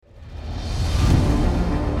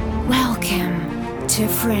to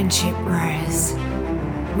Friendship Rose,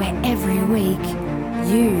 where every week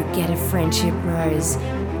you get a Friendship Rose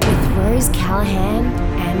with Rose Callahan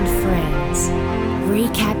and friends,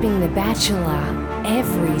 recapping The Bachelor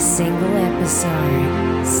every single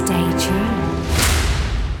episode. Stay tuned.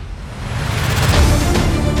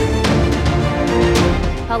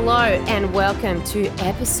 Hello and welcome to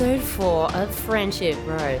episode 4 of Friendship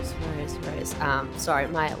Rose. Sorry,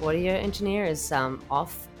 my audio engineer is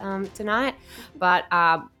off tonight, but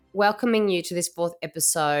welcoming you to this 4th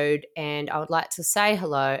episode, and I would like to say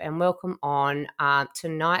hello and welcome on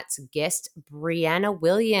tonight's guest, Brianna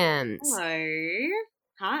Williams. Hello.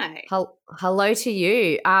 Hi. Hello to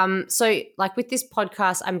you. So like with this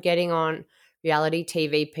podcast, I'm getting on reality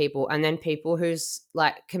TV people and then people who's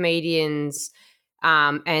like comedians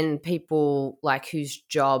and people like whose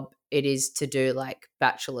job it is to do like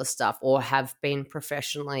Bachelor stuff or have been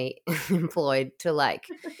professionally employed to like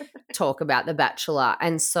talk about The Bachelor.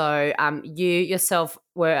 And so you yourself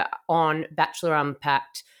were on Bachelor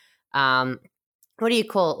Unpacked. What do you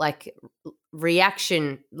call it? Like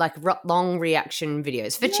reaction, like long reaction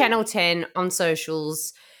videos for Channel 10 on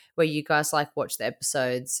socials where you guys like watch the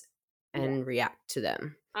episodes and react to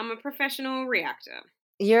them. I'm a professional reactor.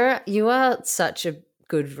 You are such a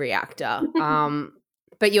good reactor.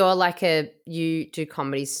 But you're like you do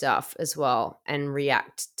comedy stuff as well and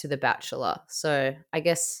react to The Bachelor. So I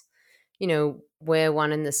guess, you know, we're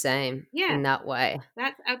one and the same in that way.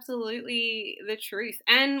 That's absolutely the truth.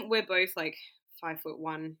 And we're both like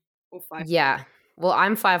 5'1" or 5 Yeah. Well,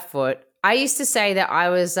 I'm 5 foot. I used to say that I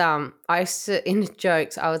was in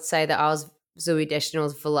jokes, I would say that I was Zooey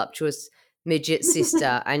Deschanel's voluptuous midget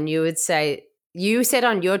sister, and you said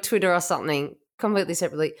on your Twitter or something completely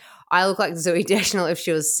separately, I look like Zooey Deschanel if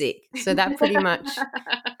she was sick. So that pretty much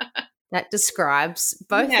that describes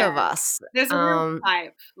both of us. There's a real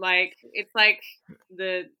type. Like it's like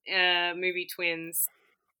the movie Twins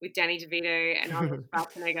with Danny DeVito and Arnold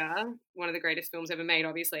Schwarzenegger, one of the greatest films ever made,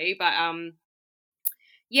 obviously. But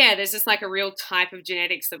there's just like a real type of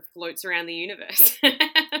genetics that floats around the universe.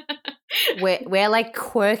 We're like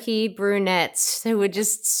quirky brunettes who are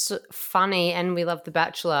just funny, and we love The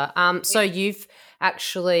Bachelor. So you've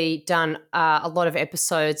actually done a lot of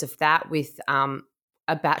episodes of that with a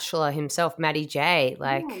Bachelor himself, Matty J.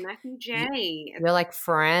 Like, Matty J. You're like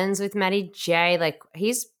friends with Matty J. Like,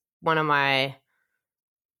 he's one of I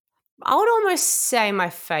would almost say my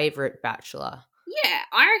favorite Bachelor. Yeah,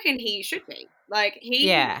 I reckon he should be. Like,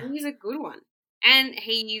 he's a good one. And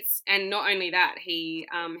not only that, he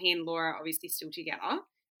and Laura are obviously still together,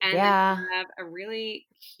 and they have a really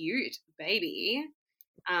cute baby.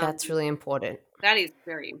 That's really important. That is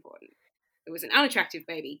very important. It was an unattractive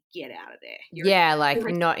baby. Get out of there.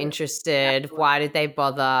 You're not interested. Why did they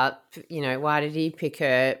bother? You know, why did he pick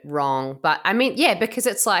her? Wrong. But I mean, because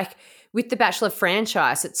it's like with the Bachelor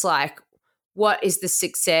franchise, it's like, what is the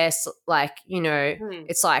success? Like, you know,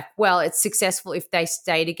 it's like, well, it's successful if they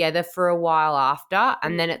stay together for a while after.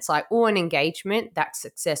 And then it's like, an engagement, that's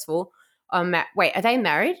successful. Wait, are they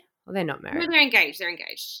married? Or they're not married? No, they're engaged.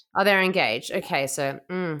 Oh, they're engaged. Okay, so,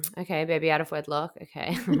 okay, baby out of wedlock.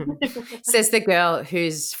 Okay. Says the girl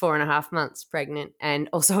who's 4.5 months pregnant and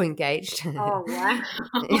also engaged. Oh, wow.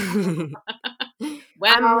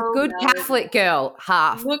 I'm a good Catholic girl,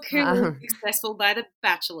 half. Look who was successful by the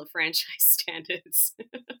Bachelor franchise standards.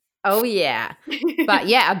 Oh, yeah. But,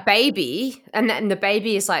 a baby. And then the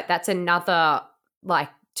baby is like, that's another, like,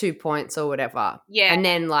 2 points or whatever. Yeah. And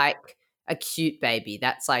then, like, a cute baby.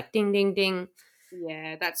 That's like, ding, ding, ding.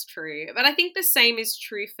 Yeah, that's true. But I think the same is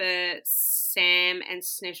true for Sam and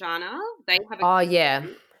Snezana. They have baby. Are they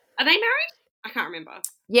married? I can't remember.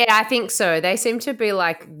 Yeah, I think so. They seem to be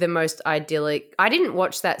like the most idyllic. I didn't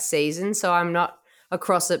watch that season, so I'm not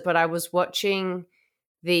across it, but I was watching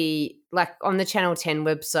on the Channel 10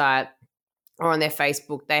 website or on their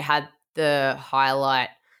Facebook, they had the highlight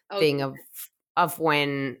thing of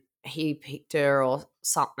when he picked her or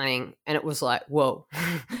something, and it was like, whoa.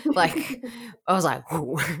 Like, I was like,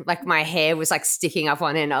 whoa. Like my hair was like sticking up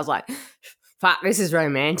on end. I was like, fuck, this is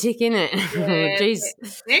romantic, isn't it? Yeah, Jeez.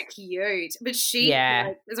 They're cute. But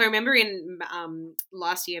as I remember in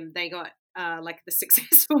last year, they got like the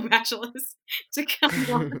successful bachelors to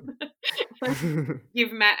come on.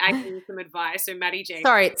 Give Matt Atkins some advice. So Matty J.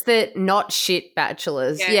 Sorry, it's the not shit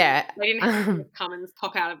bachelors. Yeah. They didn't have to come and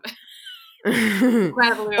pop out of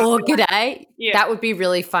g'day. Yeah. That would be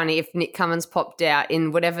really funny if Nick Cummins popped out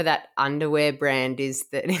in whatever that underwear brand is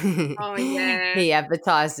that he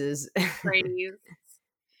advertises.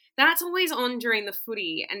 That's always on during the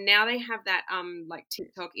footy, and now they have that like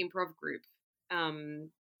TikTok improv group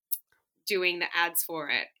doing the ads for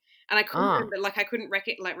it. And I couldn't Oh, remember, like I couldn't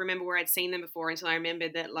remember where I'd seen them before until I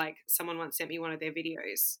remembered that like someone once sent me one of their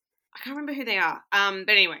videos. I can't remember who they are. But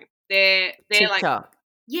anyway, they're like, TikTok.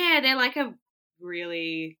 yeah, they're like a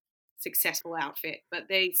really successful outfit, but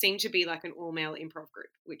they seem to be like an all male improv group,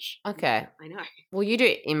 which Okay. I know. Well, you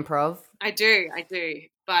do improv. I do.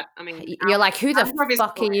 But I mean, You're like, who the improv is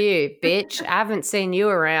fuck are fine. you, bitch? I haven't seen you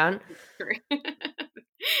around. True.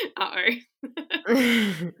 Uh-oh.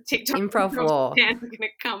 TikTok Improv improv war. stands are gonna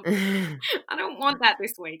come. I don't want that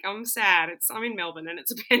this week. I'm sad. I'm in Melbourne and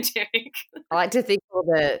it's a pandemic. I like to think all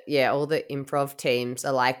the improv teams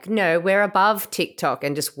are like, no, we're above TikTok,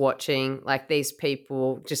 and just watching like these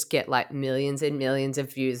people just get like millions and millions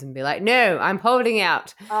of views and be like, no, I'm holding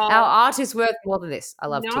out. Our Oh art is worth more than this. I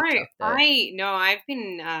love no, TikTok though. I've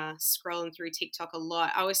been scrolling through TikTok a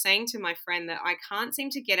lot. I was saying to my friend that I can't seem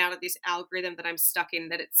to get out of this algorithm that I'm stuck in.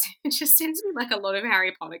 That it just sends me like a lot of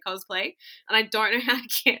Harry Potter cosplay, and I don't know how to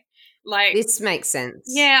get like. This makes sense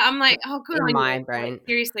Yeah, I'm like, oh, good in on my you. Like, brain.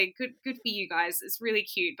 seriously, good for you guys. It's really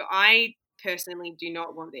cute, but I personally do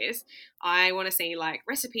not want this. I want to see like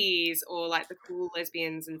recipes or like the cool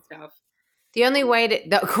lesbians and stuff. The only way to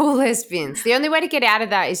the cool lesbians. The only way to get out of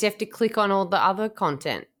that is you have to click on all the other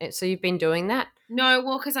content. So you've been doing that? No,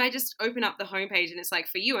 well, because I just open up the homepage and it's like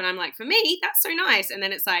for you, and I'm like, for me, that's so nice. And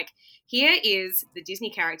then it's like, here is the Disney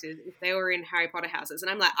characters if they were in Harry Potter houses,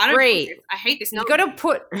 and I'm like, I don't want this. I hate this. You got to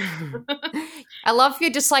put. I love you're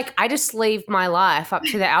just like, I just leave my life up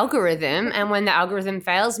to the algorithm, and when the algorithm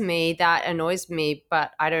fails me, that annoys me.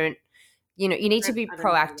 But I don't. You need to be I don't know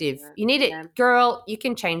proactive. that. You need it, Yeah. girl. You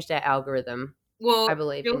can change that algorithm. Well, I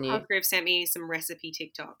believe Bill in you. Cosgrove sent me some recipe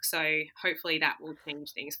TikTok, so hopefully that will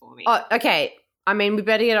change things for me. Oh, okay. I mean, we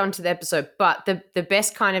better get on to the episode, but the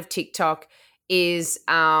best kind of TikTok is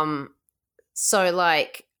so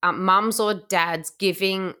like mums or dads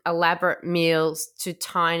giving elaborate meals to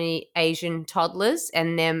tiny Asian toddlers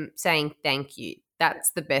and them saying thank you.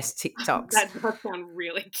 That's the best TikToks. That does sound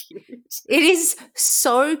really cute. It is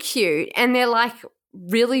so cute, and they're like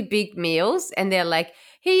really big meals, and they're like,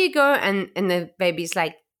 here you go, and the baby's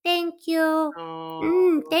like, thank you.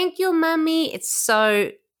 Oh. Thank you, mommy. It's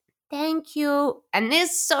so thank you. And they're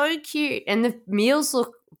so cute. And the meals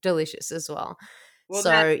look delicious as well. Well,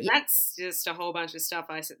 So that's just a whole bunch of stuff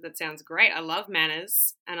that sounds great. I love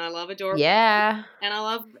manners, and I love adorable, yeah. and I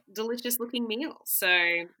love delicious looking meals.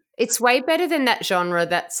 So It's way better than that genre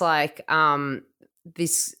that's like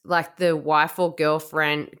this, like the wife or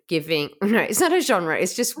girlfriend giving, no, it's not a genre,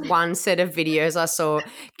 it's just one set of videos I saw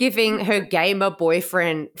giving her gamer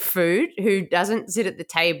boyfriend food who doesn't sit at the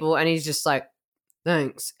table, and he's just like,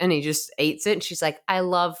 thanks, and he just eats it, and she's like, I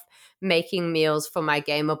love making meals for my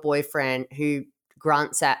gamer boyfriend who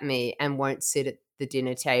grunts at me and won't sit at the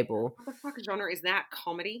dinner table. what the fuck genre is that?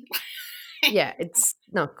 Comedy? Yeah, it's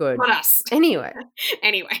not good. Not us. Anyway,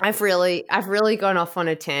 I've really gone off on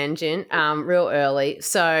a tangent real early.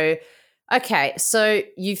 So okay, so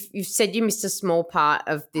you've said you missed a small part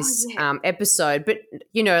of this episode, but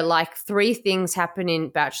like 3 things happen in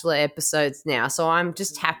Bachelor episodes now. So I'm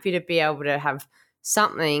just happy to be able to have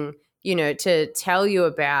something to tell you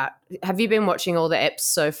about. Have you been watching all the eps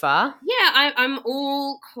so far? Yeah, I'm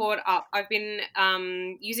all caught up. I've been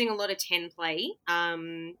using a lot of 10 play.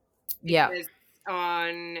 Because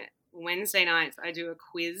on Wednesday nights I do a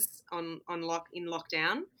quiz in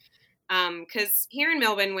lockdown. Because here in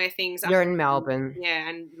Melbourne, where things You're in Melbourne,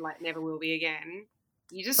 and like never will be again.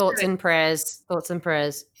 You just thoughts and prayers.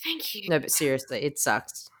 Thank you. No, but seriously, it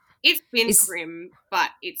sucks. It's been grim, but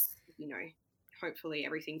it's hopefully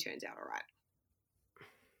everything turns out all right.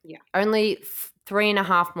 Yeah. Only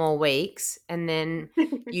 3.5 more weeks, and then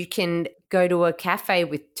you can go to a cafe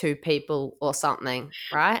with 2 people or something,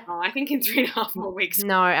 right? Oh, I think in 3.5 more weeks.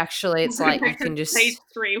 No, actually, it's like you can just stage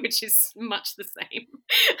 3, which is much the same.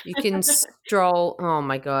 You can stroll. Oh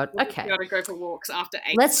my god. Okay. You gotta go for walks after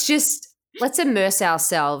 8. Let's immerse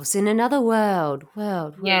ourselves in another world.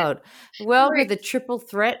 World where the triple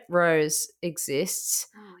threat rose exists.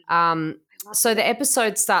 So the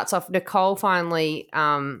episode starts off, Nicole finally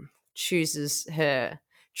chooses her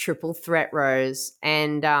triple threat rose,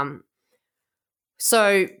 and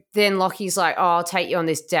so then Lockie's like, oh, I'll take you on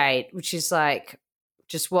this date, which is like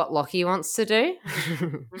just what Lockie wants to do.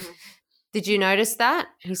 Did you notice that?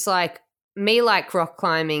 He's like, me like rock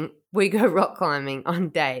climbing, we go rock climbing on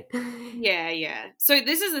date. Yeah. So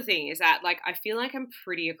this is the thing, is that like I feel like I'm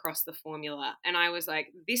pretty across the formula, and I was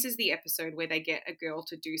like, this is the episode where they get a girl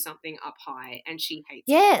to do something up high and she hates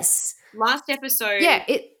Yes. it. Last episode.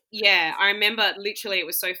 Yeah, I remember literally it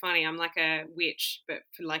was so funny. I'm like a witch, but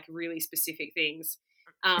for like really specific things.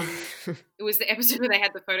 It was the episode where they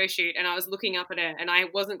had the photo shoot, and I was looking up at it, and I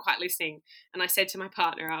wasn't quite listening. And I said to my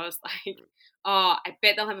partner, I was like, "Oh, I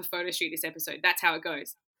bet they'll have a photo shoot this episode. That's how it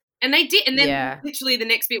goes." And they did. And then Yeah. literally the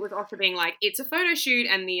next bit was Oscar being like, "It's a photo shoot,"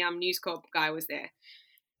 and the News Corp guy was there.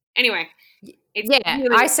 Anyway, it's Yeah,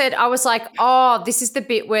 really I was like, oh, this is the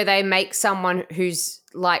bit where they make someone who's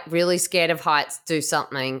like really scared of heights do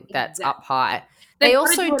something that's up high. They They've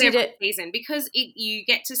also gotta do did every it. season because you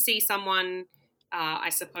get to see someone. I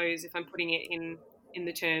suppose if I'm putting it in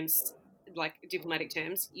the terms like diplomatic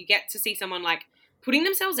terms, you get to see someone like putting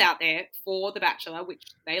themselves out there for the Bachelor, which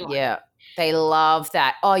they like. Yeah, they love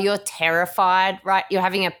that. Oh, you're terrified, right? You're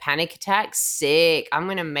having a panic attack. Sick. I'm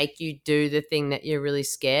going to make you do the thing that you're really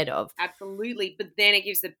scared of. Absolutely. But then it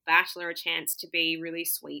gives the Bachelor a chance to be really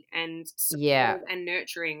sweet and Yeah. supportive and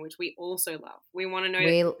nurturing, which we also love. We want to know that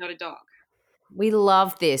We he's not a dog. we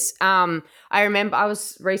love this. I remember I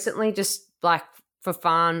was recently just like for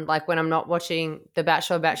fun, like when I'm not watching The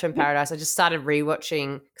Bachelor, Bachelor in Paradise, I just started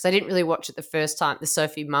rewatching because I didn't really watch it the first time, the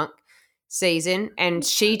Sophie Monk season, and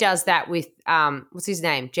she does that with what's his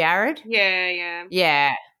name, Jared? Yeah.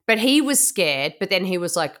 Yeah, but he was scared, but then he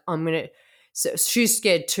was like, I'm gonna. So she's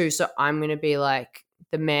scared too, so I'm gonna be like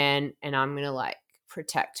the man, and I'm gonna like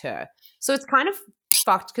protect her. So it's kind of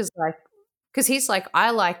fucked because he's like,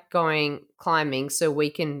 I like going climbing, so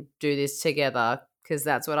we can do this together because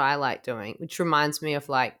that's what I like doing. Which reminds me of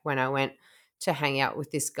like when I went to hang out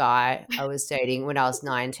with this guy I was dating when I was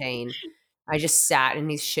 19. I just sat in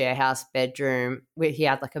his share house bedroom where he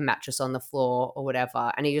had like a mattress on the floor or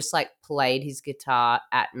whatever, and he just like played his guitar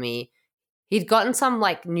at me. He'd gotten some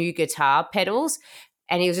like new guitar pedals,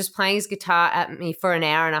 and he was just playing his guitar at me for an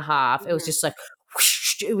hour and a half. It was just like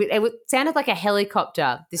whoosh, it sounded like a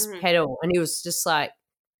helicopter, this pedal, and he was just like,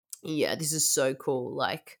 yeah, this is so cool.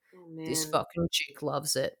 Like this fucking chick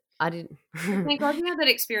loves it. I didn't. Thank God you had that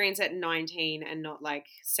experience at 19 and not like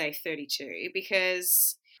say 32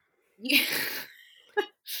 because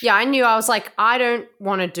yeah, I knew. I was like, I don't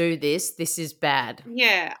want to do this. This is bad.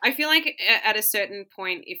 Yeah, I feel like at a certain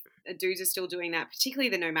point, if dudes are still doing that, particularly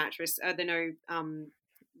the no mattress, the no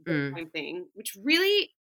bedtime thing, which really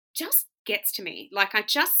just gets to me. Like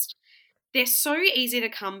they're so easy to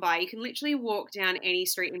come by. You can literally walk down any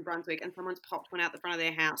street in Brunswick and someone's popped one out the front of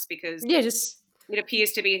their house because it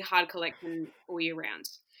appears to be hard collection all year round.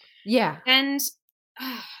 Yeah. And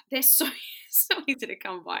they're so easy to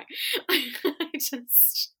come by.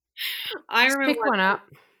 I remember pick one up.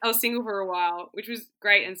 I was single for a while, which was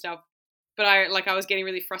great and stuff. But I was getting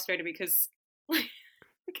really frustrated because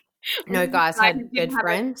no guys had bed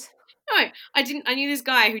frames. No, I didn't. I knew this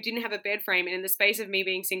guy who didn't have a bed frame, and in the space of me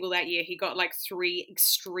being single that year, he got like 3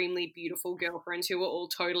 extremely beautiful girlfriends who were all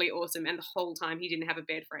totally awesome, and the whole time he didn't have a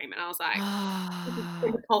bed frame, and I was like,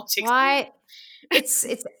 politics. Why?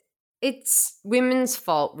 It's women's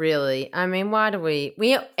fault, really. I mean, why do we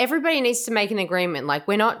everybody needs to make an agreement. Like,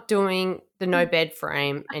 we're not doing the no bed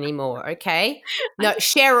frame anymore, okay? No,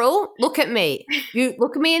 Cheryl, look at me. You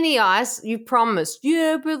look at me in the eyes. You promised.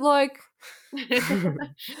 Yeah, but like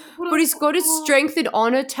but he's got a strength and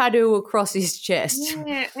honor tattoo across his chest.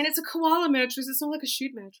 Yeah, and it's a koala mattress. It's not like a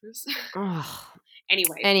shoot mattress.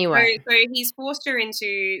 Anyway. So he's forced her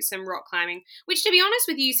into some rock climbing, which, to be honest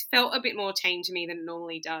with you, felt a bit more tame to me than it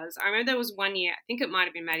normally does. I remember there was one year, I think it might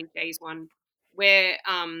have been Maddie J's one, where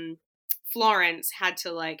Florence had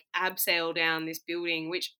to like abseil down this building,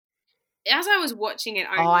 which as I was watching it,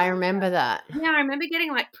 I remember that. Yeah, I remember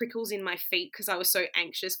getting like prickles in my feet because I was so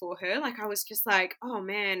anxious for her. Like I was just like, oh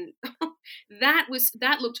man, that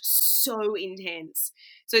looked so intense.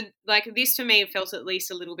 So like this for me felt at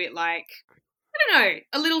least a little bit like, I don't know,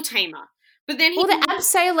 a little tamer. But then the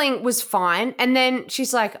abseiling was fine, and then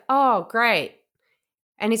she's like, oh great,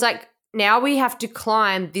 and he's like, now we have to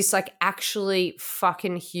climb this like actually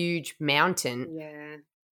fucking huge mountain.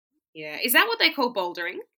 Yeah. Is that what they call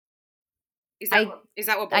bouldering? Is that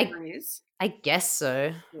what bouldering is? I guess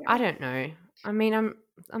so. Yeah. I don't know. I mean,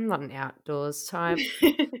 I'm not an outdoors type.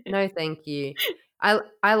 No, thank you.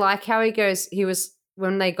 I like how he goes. He was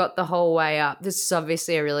when they got the whole way up. This is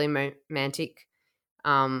obviously a really romantic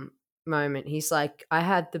moment. He's like, I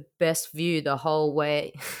had the best view the whole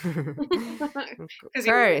way.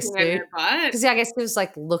 Gross, dude. Because I guess he was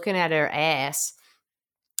like looking at her ass,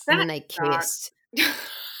 and then they kissed,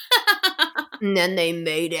 and then they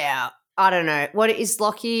made out. I don't know. What is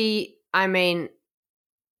Lockie? I mean,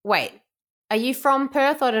 wait, are you from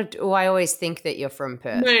Perth, or do I always think that you're from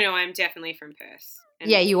Perth? No, I'm definitely from Perth.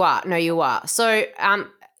 Yeah, you are. No, you are. So,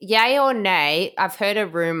 yay or nay? I've heard a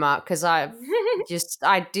rumor because I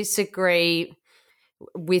disagree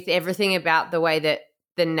with everything about the way that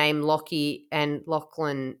the name Lockie and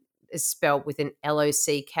Lachlan is spelled with an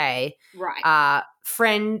Lock. Right.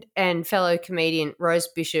 Friend and fellow comedian Rose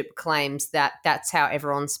Bishop claims that that's how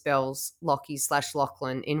everyone spells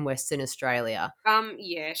Lockie/Lachlan in Western Australia.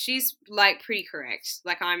 Yeah, she's like pretty correct.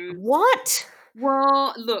 Like What?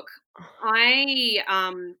 well, look, I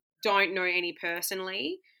don't know any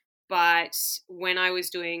personally, but when I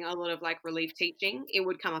was doing a lot of like relief teaching, it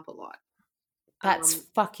would come up a lot. That's Um,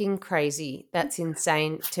 fucking crazy. That's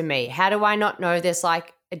insane to me. How do I not know there's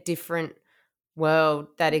like a different world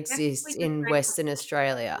that I guess exists we just in don't have, Western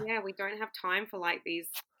Australia? yeah, we don't have time for like these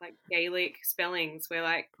like Gaelic spellings. We're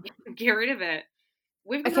like, get rid of it.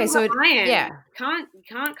 We've got Okay, so iron. yeah. You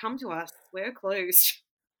can't come to us. We're closed.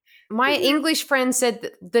 My English friend said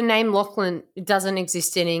that the name Lachlan doesn't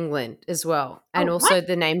exist in England as well. And Oh, what? also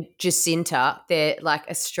the name Jacinta, they're like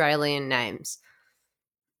Australian names.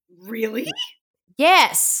 Really?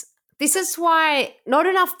 Yes. This is why not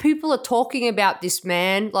enough people are talking about this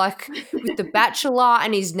man, like with the Bachelor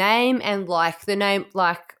and his name and like the name,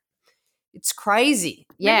 like it's crazy.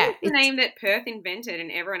 Maybe Yeah. it's the name that Perth invented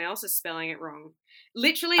and everyone else is spelling it wrong.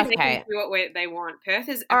 Literally, they can Okay. do it they want. Perth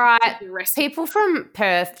is All right. the rest of People from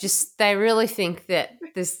Perth just they really think that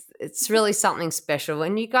it's really something special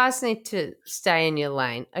and you guys need to stay in your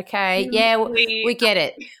lane. Okay? Yeah, we get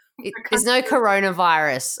it. There's no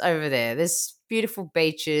coronavirus over there. There's beautiful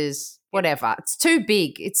beaches, whatever. It's too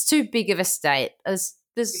big. It's too big of a state. too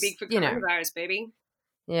big for You know. coronavirus, baby.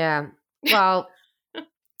 Yeah. Well,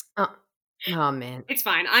 oh man. It's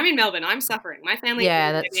fine. I'm in Melbourne. I'm suffering. My family Yeah,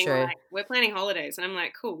 is that's being true. like, we're planning holidays, and I'm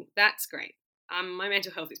like, cool, that's great. My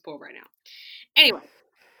mental health is poor right now. Anyway,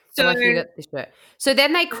 So so like you got this shirt. So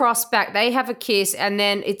then they cross back. They have a kiss, and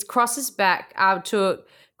then it crosses back to a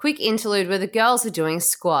quick interlude where the girls are doing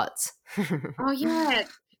squats. oh yeah,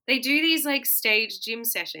 they do these like stage gym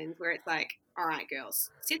sessions where it's like, all right, girls,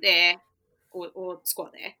 sit there or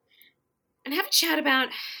squat there and have a chat about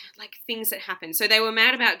like things that happen. So they were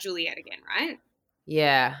mad about Juliet again, right?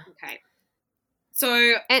 Yeah. Okay.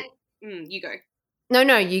 So And you go.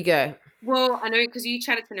 no, you go. Well, I know because you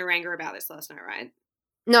chatted to Naranga about this last night, right?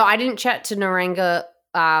 No, I didn't chat to Naranga.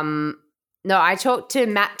 No, I talked to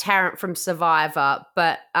Matt Tarrant from Survivor,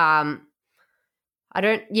 but I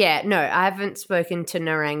don't. Yeah, no, I haven't spoken to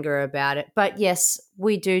Naranga about it. But yes,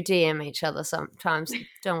 we do DM each other sometimes.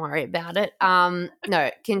 Don't worry about it. No,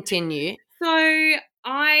 continue. So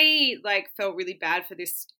I like felt really bad for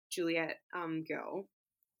this Juliet girl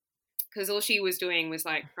because all she was doing was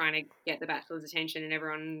like trying to get the Bachelor's attention, and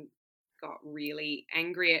everyone got really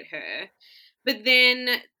angry at her. But then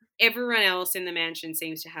everyone else in the mansion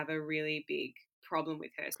seems to have a really big problem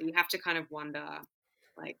with her. So you have to kind of wonder,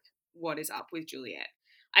 like, what is up with Juliet?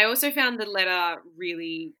 I also found the letter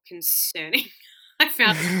really concerning. I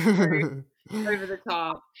found it over the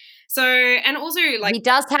top. So, and also like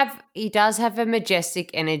he does have a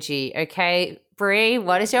majestic energy, okay? Brie,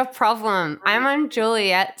 what is your problem? I'm on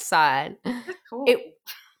Juliet's side. that's cool.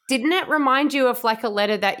 Didn't it remind you of like a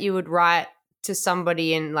letter that you would write to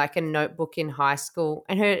somebody in like a notebook in high school?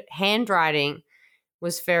 And her handwriting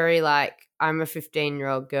was very like, I'm a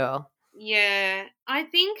 15-year-old girl. Yeah, I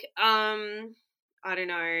think I don't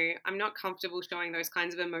know. I'm not comfortable showing those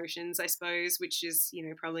kinds of emotions, I suppose, which is,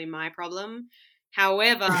 probably my problem.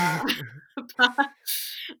 However,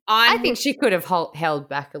 I think she could have held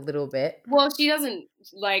back a little bit. well, she doesn't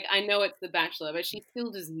like I know it's The Bachelor, but she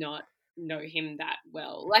still does not know him that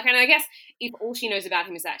well. Like, and I guess if all she knows about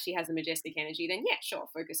him is that she has a majestic energy, then yeah, sure,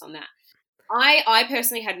 focus on that. I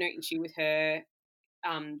personally had no issue with her.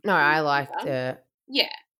 No, I liked her. Yeah,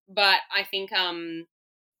 but I think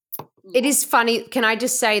it is funny. Can I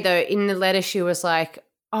just say though, in the letter she was like,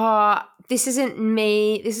 "Oh, this isn't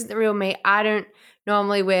me. This isn't the real me. I don't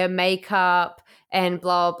normally wear makeup and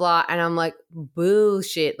blah blah." And I'm like,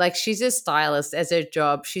 bullshit. Like she's a stylist as her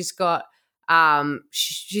job. She's got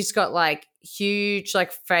like huge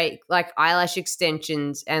like fake like eyelash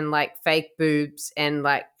extensions and like fake boobs and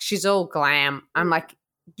like she's all glam. I'm like,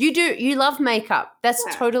 you love makeup. That's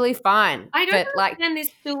totally fine. I don't like understand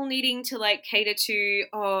this still needing to like cater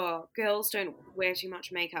to girls don't wear too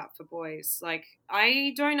much makeup for boys. Like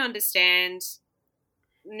I don't understand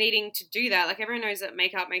needing to do that. Like everyone knows that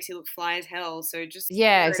makeup makes you look fly as hell. So just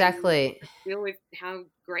yeah, exactly. deal with how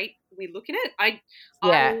great we look in it. I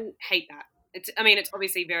hate that. It's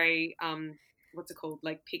obviously very what's it called?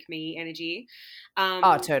 Like pick me energy.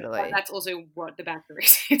 Oh, totally. But that's also what The Bachelor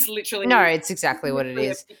is. It's literally it's exactly what it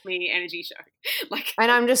is. A pick me energy show. Like, and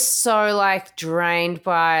I'm just so like drained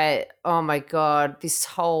by oh my god, this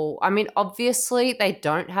whole. I mean, obviously they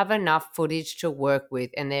don't have enough footage to work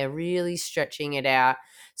with, and they're really stretching it out.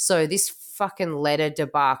 So this fucking letter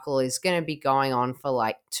debacle is going to be going on for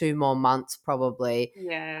like 2 more months probably.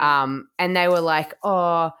 Yeah. And they were like,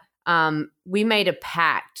 oh, we made a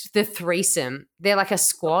pact, the threesome. They're like a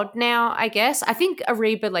squad now, I guess. I think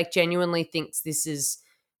Ariba like genuinely thinks this is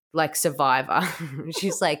like Survivor.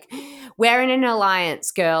 She's like, we're in an alliance,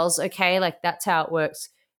 girls. Okay, like that's how it works.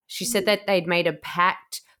 She said that they'd made a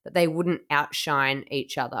pact that they wouldn't outshine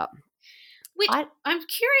each other. Which I'm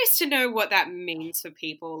curious to know what that means for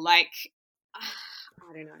people. Like,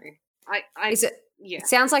 I don't know. Is it? Yeah. It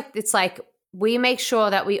sounds like it's like we make sure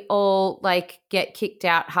that we all like get kicked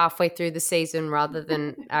out halfway through the season rather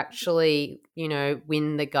than actually, you know,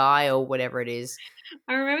 win the guy or whatever it is.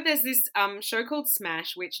 I remember there's this show called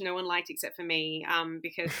Smash, which no one liked except for me,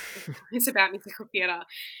 because it's about musical theatre.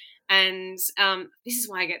 And this is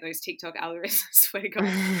why I get those TikTok algorithms, I swear to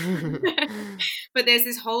God. But there's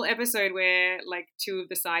this whole episode where like 2 of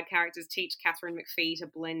the side characters teach Catherine McPhee to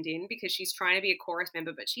blend in because she's trying to be a chorus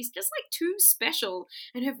member, but she's just like too special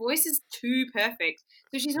and her voice is too perfect.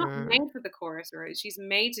 So she's not made for the chorus roles. She's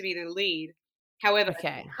made to be the lead. However,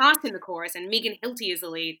 cast in the chorus and Megan Hilty is the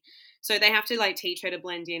lead. So they have to like teach her to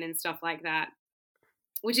blend in and stuff like that,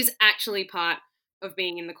 which is actually part of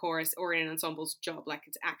being in the chorus or in an ensemble's job. Like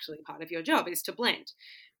it's actually part of your job is to blend.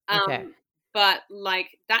 But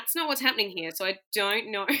like that's not what's happening here. So I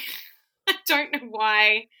don't know. I don't know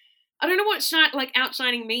why. I don't know what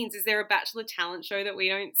outshining means. Is there a Bachelor talent show that we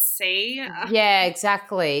don't see? Yeah,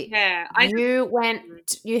 exactly. Yeah.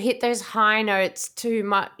 You hit those high notes too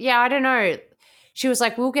much. Yeah, I don't know. She was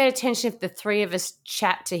like, we'll get attention if the 3 of us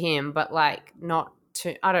chat to him, but like not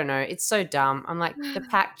to, I don't know. It's so dumb. I'm like, the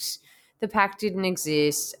pact didn't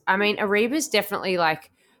exist. I mean, Ariba's definitely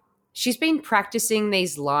like, she's been practicing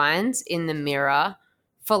these lines in the mirror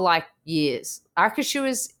for like years. I reckon she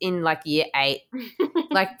was in like year 8,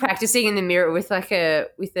 like practicing in the mirror with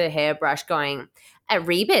a hairbrush going,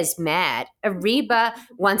 Ariba's mad. Ariba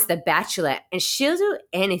wants the Bachelor and she'll do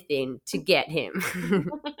anything to get him.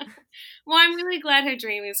 Well, I'm really glad her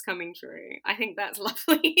dream is coming true. I think that's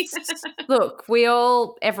lovely. Look,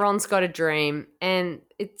 everyone's got a dream and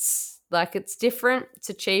it's like, it's different, it's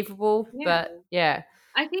achievable, but yeah.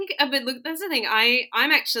 I think, but look, that's the thing.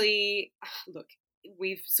 I'm actually, look,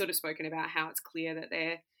 we've sort of spoken about how it's clear that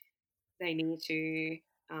they need to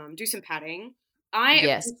do some padding. I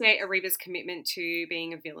appreciate Ariba's commitment to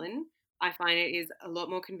being a villain. I find it is a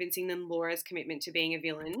lot more convincing than Laura's commitment to being a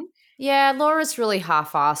villain. Yeah, Laura's really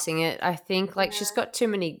half-assing it, I think. Like, she's got too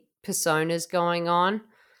many personas going on.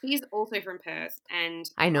 She's also from Perth, and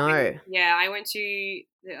I know. I went to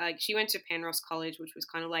she went to Penrose College, which was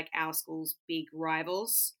kind of like our school's big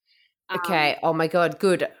rivals. Okay. Oh my God.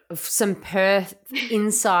 Good. Some Perth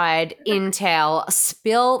inside intel.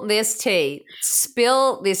 Spill this tea.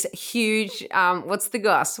 Spill this huge. What's the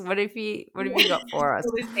goss? What have you got for us?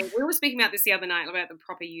 We were speaking about this the other night about the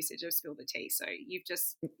proper usage of spill the tea. So you've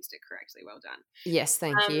just used it correctly. Well done. Yes,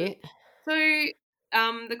 thank you. So,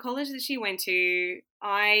 the college that she went to,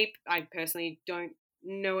 I personally don't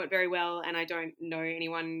know it very well, and I don't know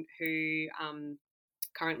anyone who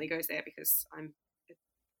currently goes there because I'm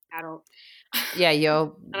adult. Yeah,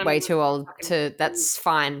 you're way too old to. That's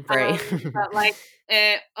fine, Brie. But like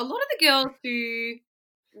a lot of the girls who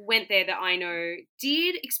went there that I know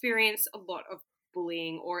did experience a lot of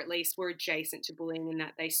bullying, or at least were adjacent to bullying, in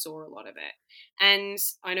that they saw a lot of it. And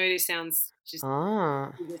I know this sounds just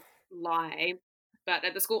a lie, but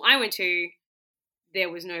at the school I went to, there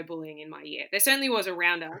was no bullying in my year. There certainly was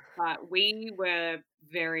around us, but we were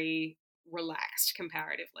very relaxed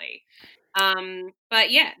comparatively.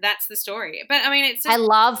 But yeah, that's the story. But I mean, it's just,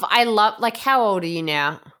 I love, like, how old are you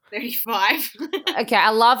now? 35. Okay,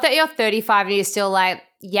 I love that you're 35 and you're still like,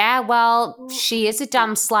 yeah, well, she is a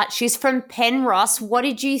dumb slut. She's from Penrose. What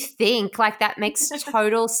did you think? Like, that makes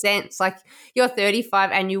total sense. Like, you're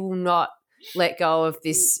 35 and you will not let go of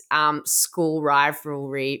this school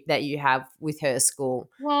rivalry that you have with her school.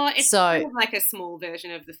 Well, it's kind of like a small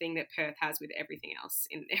version of the thing that Perth has with everything else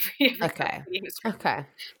in every industry. Okay.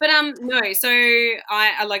 But no, so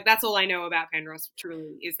I like, that's all I know about Penrose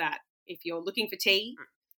truly, is that if you're looking for tea,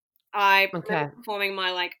 I remember performing my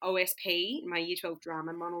like OSP, my Year 12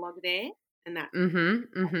 drama monologue there, and that's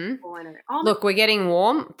all I know. Look, we're getting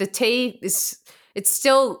warm. The tea is, it's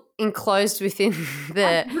still enclosed within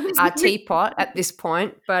the teapot at this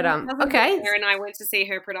point, but okay. Sarah and I went to see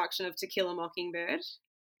her production of To Kill a Mockingbird.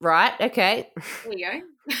 Right. Okay. There you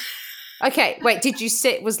go. Okay. Wait. Did you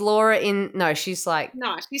say, was Laura in? No, she's like,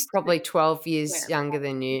 no, she's probably 12 years younger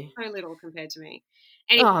than you. So little compared to me.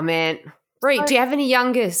 Anyway, oh man. Brie, do you have any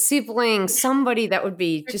younger siblings? Somebody that would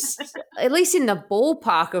be just at least in the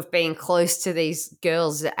ballpark of being close to these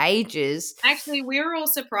girls' ages. Actually, we were all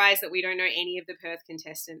surprised that we don't know any of the Perth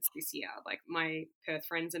contestants this year. Like my Perth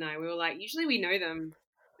friends and I, we were like, usually we know them.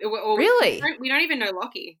 Or Really? we don't even know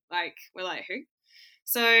Lockie. Like, we're like, who?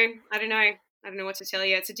 So I don't know. I don't know what to tell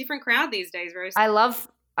you. It's a different crowd these days, Rose. I love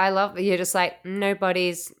you're just like,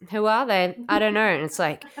 nobody's, who are they? I don't know. And it's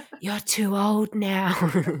like, you're too old now.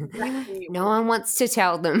 Exactly. No one wants to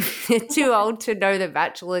tell them. They're too old to know the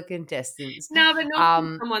Bachelor contestants. No, but not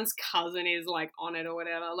when someone's cousin is like on it or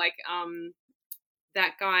whatever. Like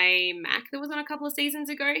that guy Mac that was on a couple of seasons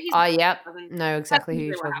ago. He's yep. cousin. Know exactly who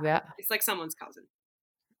you're talking about. It's like someone's cousin.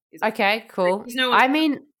 Okay, cool. I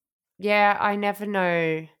mean, yeah, I never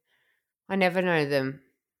know them.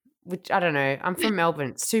 Which I don't know. I'm from Melbourne.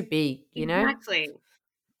 It's too big, you know? Exactly.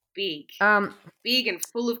 Big. Big and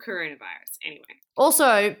full of coronavirus. Anyway.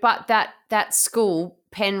 Also, but that school,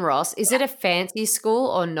 Penrose, is it a fancy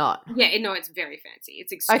school or not? Yeah, no, it's very fancy.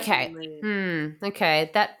 It's extremely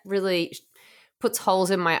Okay. That really puts holes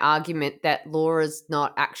in my argument that Laura's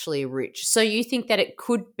not actually rich. So you think that it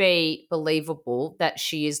could be believable that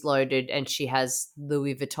she is loaded and she has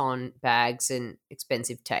Louis Vuitton bags and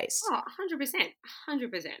expensive taste? Oh, 100%.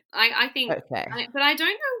 100%. I think, okay. But I don't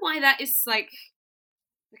know why that is like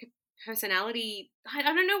a personality. I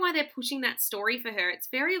don't know why they're pushing that story for her. It's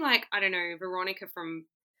very like, I don't know, Veronica from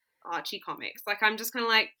Archie comics. Like, I'm just kind of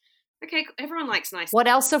like, okay, everyone likes nice. What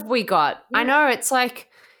else have we got? Yeah. I know, it's like,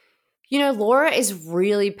 you know, Laura is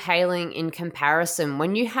really paling in comparison.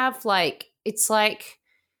 When you have like, it's like,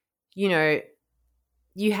 you know,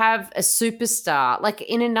 you have a superstar. Like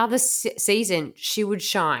in another season, she would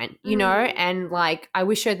shine, you know, and like, I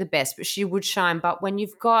wish her the best, but she would shine. But when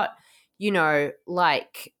you've got, you know,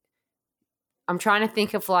 like, I'm trying to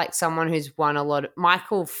think of like someone who's won a lot of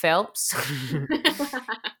Michael Phelps.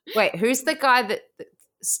 Wait, who's the guy that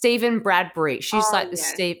Stephen Bradbury? She's like the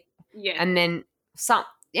Steve. Yeah. And then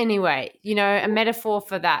anyway, you know, a metaphor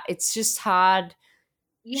for that. It's just hard.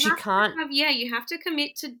 You have to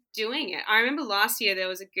commit to doing it. I remember last year there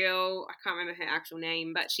was a girl, I can't remember her actual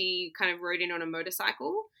name, but she kind of rode in on a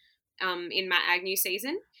motorcycle in Matt Agnew's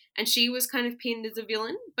season. And she was kind of pinned as a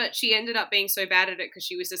villain, but she ended up being so bad at it because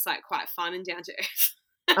she was just like quite fun and down to earth.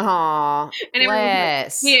 Oh, and everyone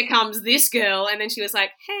was like, here comes this girl. And then she was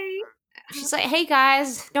like, hey. She's like, hey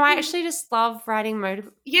guys. No, I actually just love riding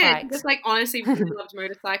motorbikes. Yeah, just like honestly really loved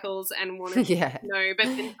motorcycles and wanted to know. But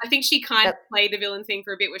then I think she kind of played the villain thing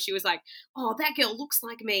for a bit where she was like, oh, that girl looks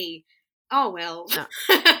like me. Oh, well. No.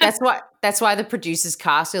 That's why the producers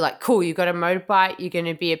cast her like, cool, you got a motorbike, you're going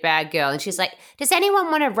to be a bad girl. And she's like, does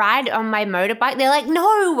anyone want to ride on my motorbike? They're like,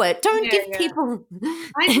 no, don't give people.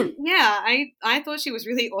 I thought she was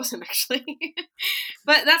really awesome, actually.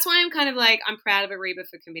 But that's why I'm kind of like, I'm proud of Ariba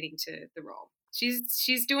for committing to the role. She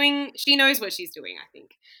knows what she's doing, I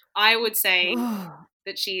think. I would say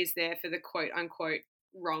that she is there for the quote unquote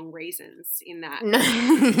wrong reasons in that.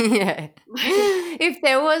 Yeah. If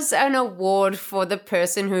there was an award for the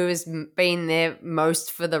person who has been there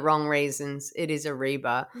most for the wrong reasons, it is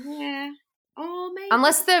Ariba. Yeah. Oh, maybe.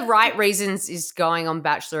 Unless the right reasons is going on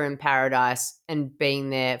Bachelor in Paradise and being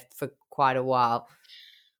there for quite a while.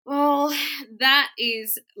 Well, that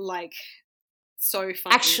is like so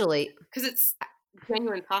funny. Actually. Because it's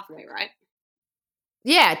genuine pathway, right?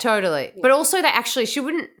 Yeah, totally. Yeah. But also that actually she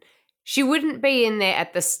wouldn't be in there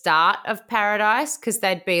at the start of Paradise because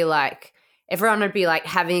they'd be like, everyone would be like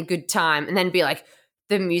having a good time and then be like,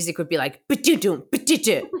 the music would be like,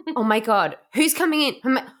 oh my God, who's coming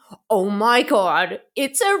in? Oh my God,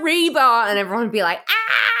 it's Ariba. And everyone would be like,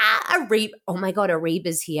 Ariba. Oh my God,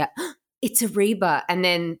 Ariba's here. It's Ariba. And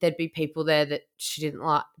then there'd be people there that she didn't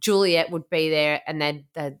like. Juliet would be there and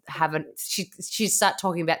she'd start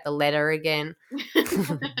talking about the letter again.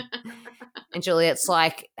 And Juliet's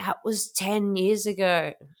like, that was 10 years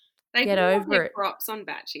ago. They get over it. Props on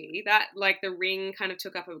Batchy. That, like, the ring kind of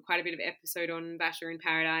took up quite a bit of episode on Bachelor in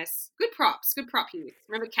Paradise. Good props. Good prop here.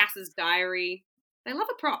 Remember Cass's diary? They love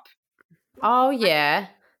a prop. Oh, yeah.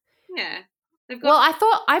 Yeah. Well,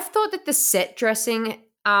 I've thought that the set dressing,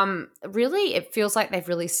 really, it feels like they've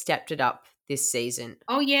really stepped it up this season.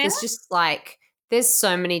 Oh, yeah? It's just like, there's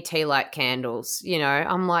so many tea light candles, you know.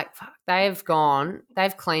 I'm like, fuck, they've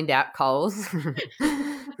cleaned out Coles.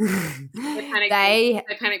 They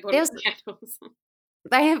panic bought candles.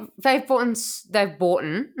 They've bought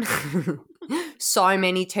so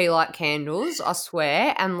many tea light candles, I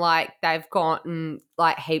swear, and like they've gotten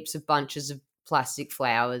like heaps of bunches of plastic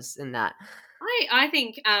flowers and that. I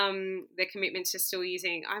think their commitment to still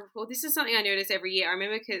using. Well, this is something I notice every year. I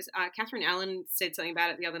remember because Catherine Allen said something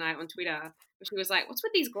about it the other night on Twitter. Where she was like, "What's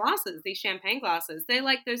with these glasses? These champagne glasses? They're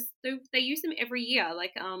like those. They use them every year.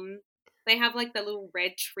 Like they have like the little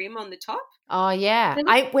red trim on the top. Oh yeah, They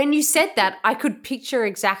look when you said that, I could picture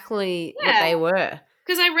exactly what yeah." they were.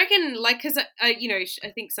 Because I reckon, like, because I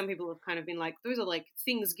think some people have kind of been like, those are like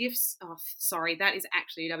things, gifts. Oh, sorry, that is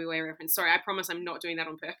actually a WA reference. Sorry, I promise I'm not doing that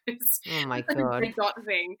on purpose. Oh my It's like a god, red dot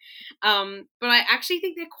thing. But I actually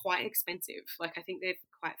think they're quite expensive. Like, I think they're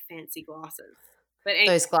quite fancy glasses. But anyway,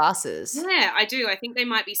 those glasses. yeah, I do. I think they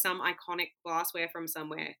might be some iconic glassware from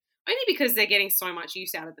somewhere. Only because they're getting so much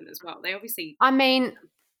use out of them as well. They obviously. I mean,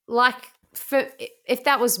 like if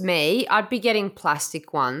that was me, I'd be getting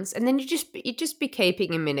plastic ones, and then you'd just be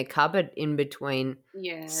keeping them in a cupboard in between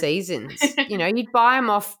Yeah. seasons. You'd buy them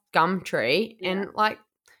off Gumtree Yeah. and like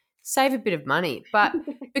save a bit of money, but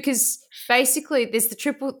because basically there's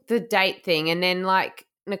the date thing, and then like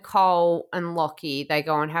Nicole and Lockie, they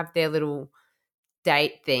go and have their little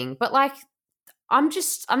date thing, but like I'm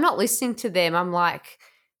not listening to them. I'm like,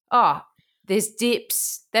 oh, there's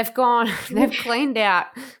dips. They've cleaned out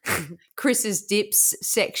Chris's dips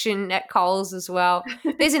section at Coles as well.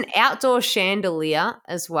 There's an outdoor chandelier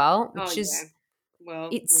as well, Oh, which yeah. is Well,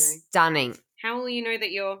 it's stunning. how will you know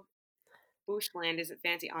that your bushland isn't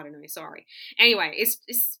fancy? I don't know. Sorry. Anyway, it's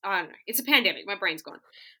I don't know. It's a pandemic. My brain's gone.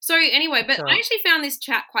 So anyway, but That's all I right. actually found this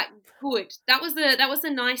chat quite good. That was the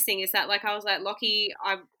nice thing is that like I was like Lockie.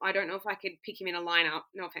 I don't know if I could pick him in a lineup.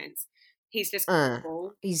 No offense. He's just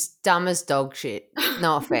cool. He's dumb as dog shit.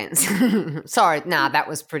 No offense. Sorry, that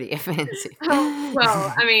was pretty offensive.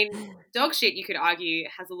 Well, I mean, dog shit, you could argue,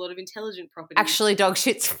 has a lot of intelligent properties. Actually, dog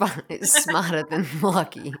shit's fun. It's smarter than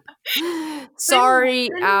Lockie. Sorry,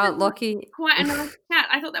 Lockie. Quite a nice chat.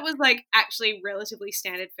 I thought that was like actually relatively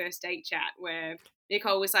standard first date chat where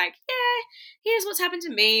Nicole was like, yeah, here's what's happened to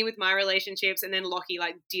me with my relationships. And then Lockie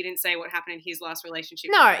like didn't say what happened in his last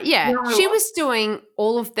relationship. No, yeah. She was doing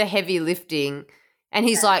all of the heavy lifting and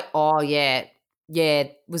he's like, oh, yeah,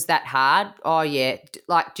 was that hard? Oh, yeah.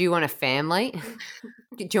 Like, do you want a family?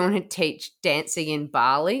 Do you want to teach dancing in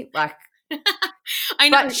Bali? Like, I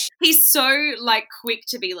know. He's so like quick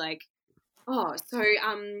to be like, oh, so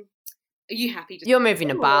are you happy to You're moving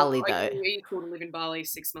to Bali though. Are you cool to live in Bali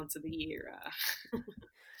 6 months of the year?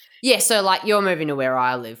 Yeah, so like you're moving to where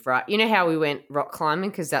I live, right? You know how we went rock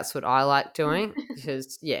climbing because that's what I like doing.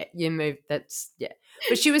 Because you moved. But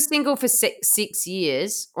she was single for 6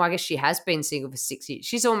 years. Well, I guess she has been single for 6 years.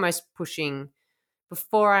 She's almost pushing.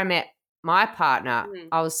 Before I met my partner,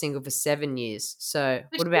 I was single for 7 years. So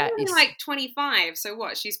but what about you? Like 25. So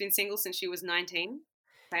what? She's been single since she was 19.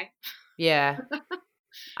 Okay. Yeah.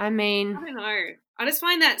 I mean, I don't know. I just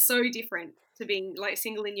find that so different to being like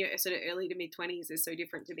single in your sort of early to mid 20s is so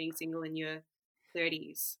different to being single in your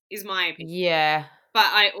 30s, is my opinion. Yeah. But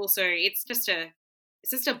I also, it's just a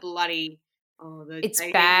bloody, it's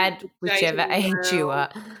bad whichever age you are.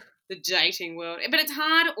 The dating world. But it's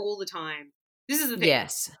hard all the time. This is the thing.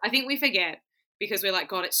 Yes. I think we forget because we're like,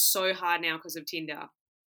 God, it's so hard now because of Tinder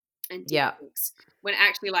and Netflix. When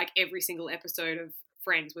actually like every single episode of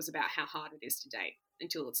Friends was about how hard it is to date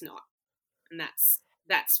until it's not. And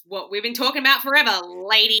that's what we've been talking about forever,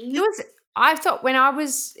 ladies. I thought when I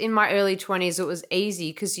was in my early 20s it was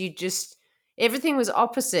easy because everything was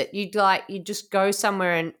opposite. You'd just go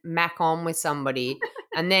somewhere and mac on with somebody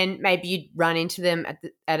and then maybe you'd run into them at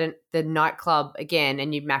the nightclub again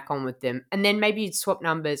and you'd mac on with them. And then maybe you'd swap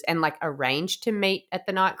numbers and like arrange to meet at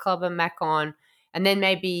the nightclub and mac on and then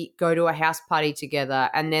maybe go to a house party together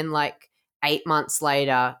and then like 8 months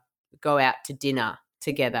later go out to dinner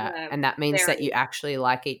together, and that means that you actually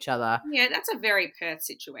like each other. Yeah, that's a very Perth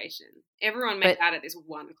situation. Everyone made out at this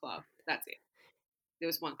one club. That's it. There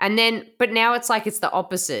was one. And but now it's like it's the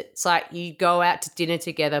opposite. It's like you go out to dinner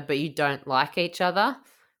together, but you don't like each other,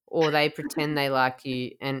 or they pretend they like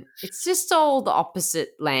you, and it's just all the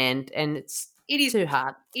opposite land, and it is too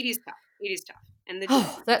hard. It is tough. It is tough. And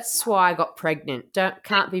that's why I got pregnant.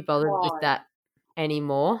 Can't be bothered with that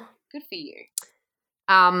anymore. Good for you.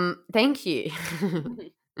 Thank you.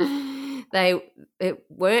 It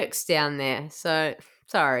works down there, so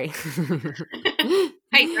sorry.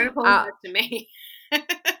 Hey, don't apologize to me.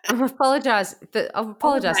 I'll apologize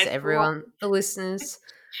to everyone, the listeners.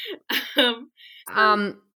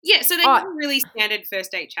 Yeah, so they have a really standard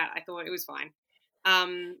first date chat. I thought it was fine.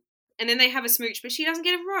 And then they have a smooch, but she doesn't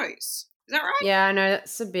get a rose. Is that right? Yeah, I know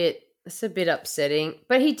that's a bit upsetting.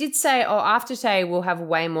 But he did say, after today we'll have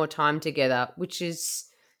way more time together, which is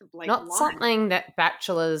not something that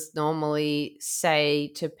bachelors normally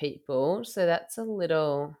say to people. So that's a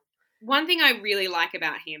little one thing I really like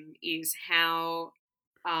about him is how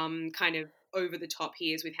kind of over the top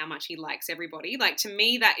he is with how much he likes everybody. Like, to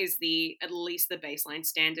me, that is at least the baseline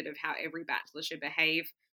standard of how every bachelor should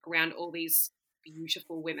behave around all these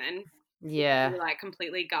beautiful women. Yeah. Be, like,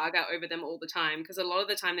 completely gaga over them all the time, because a lot of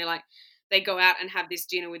the time they go out and have this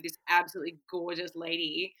dinner with this absolutely gorgeous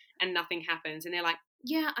lady and nothing happens, and they're like,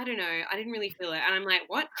 yeah, I don't know, I didn't really feel it, and I'm like,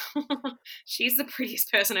 what? She's the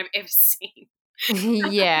prettiest person I've ever seen.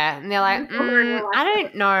 Yeah. And they're like, I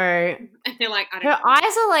don't know. And they're like, I don't Her know.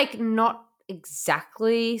 eyes are like not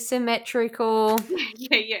exactly symmetrical.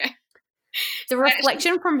 Yeah. The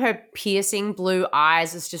reflection from her piercing blue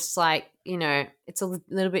eyes is just like, it's a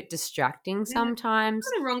little bit distracting Yeah, sometimes.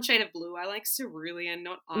 the wrong shade of blue. I like cerulean,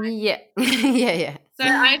 not ice. Yeah. Yeah. So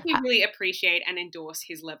I actually really appreciate and endorse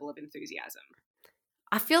his level of enthusiasm.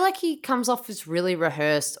 I feel like he comes off as really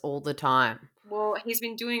rehearsed all the time. Well, he's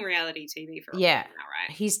been doing reality TV for a while Yeah. now,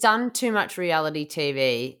 right? He's done too much reality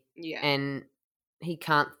TV. Yeah. And he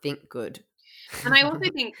can't think good. And I also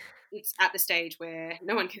think it's at the stage where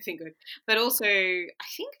no one can think good. But also, I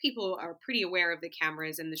think people are pretty aware of the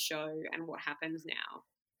cameras and the show and what happens now.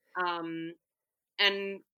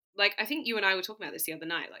 And, like, I think you and I were talking about this the other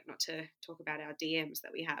night, like, not to talk about our DMs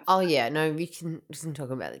that we have. Oh, yeah. No, we can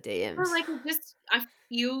talk about the DMs. Well, like, I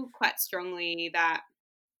feel quite strongly that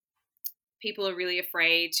people are really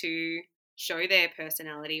afraid to show their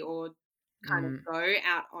personality or kind of go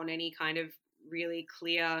out on any kind of really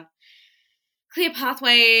clear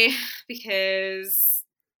pathway, because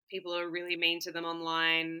people are really mean to them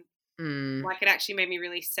online. Like, it actually made me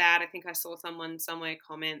really sad. I think I saw someone somewhere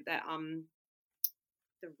comment that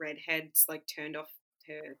the redheads, like, turned off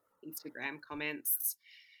her Instagram comments,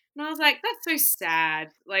 and I was like, that's so sad.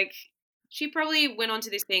 Like, she probably went on to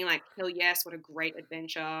this being like, hell yes, what a great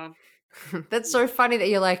adventure. That's so funny that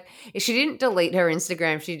you're like, if she didn't delete her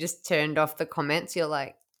Instagram, she just turned off the comments. You're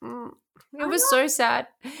like, it was so sad.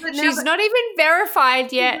 She's not even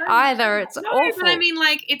verified yet either. It's awful. But I mean,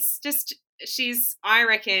 like, it's just, I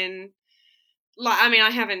reckon, like, I mean, I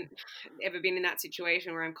haven't ever been in that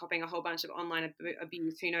situation where I'm copying a whole bunch of online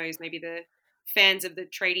abuse. Who knows? Maybe the fans of the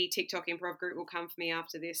tradie TikTok improv group will come for me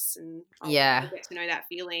after this, and I'll get to know that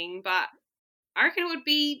feeling. But I reckon it would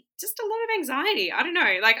be just a lot of anxiety. I don't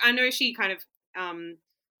know. Like, I know she kind of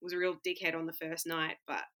was a real dickhead on the first night,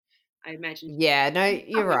 but I imagine. Yeah, no,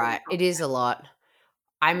 you're right. It is a lot.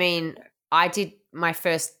 I mean, I did my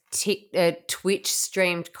first Twitch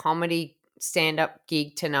streamed comedy stand-up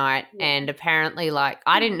gig tonight, and apparently, like,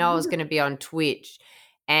 I didn't know I was going to be on Twitch,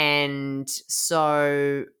 and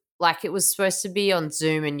so, like, it was supposed to be on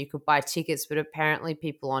Zoom and you could buy tickets, but apparently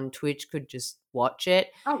people on Twitch could just watch it.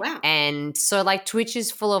 Oh, wow. And so, like, Twitch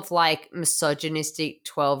is full of, like, misogynistic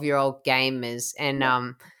 12-year-old gamers, and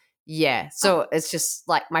so it's just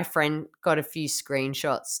like my friend got a few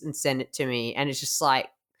screenshots and sent it to me, and it's just like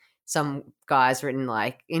some guy's written,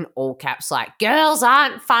 like, in all caps, like, girls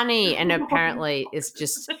aren't funny, and apparently it's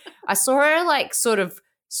just, I saw her, like, sort of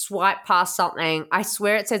swipe past something. I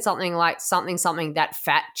swear it said something like something that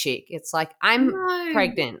fat chick. It's like, I'm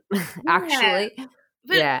pregnant, actually.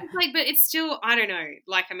 But like, but it's still, I don't know.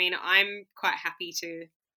 Like, I mean, I'm quite happy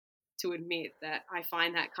to admit that I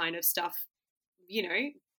find that kind of stuff,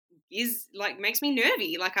 is like, makes me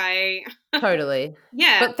nervy. Like, I totally.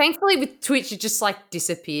 Yeah. But thankfully with Twitch it just, like,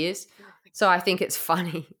 disappears. So I think it's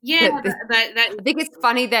funny. Yeah, I think it's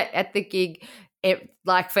funny that at the gig,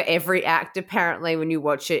 like, for every act, apparently, when you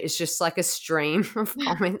watch it, it's just like a stream of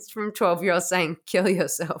comments from 12-year-olds saying, kill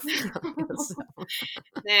yourself.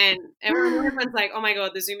 Man, everyone's like, oh my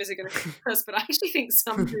God, the Zoomers are going to save us. But I actually think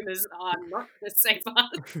some Zoomers are not going to save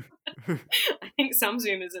us. I think some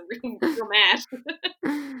Zoomers are real mad.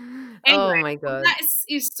 Anyway, oh my God. That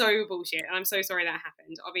is so bullshit. I'm so sorry that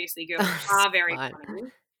happened. Obviously, girls are very funny.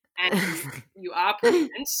 And you are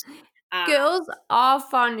pregnant. Girls are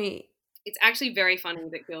funny. It's actually very funny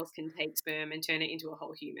that girls can take sperm and turn it into a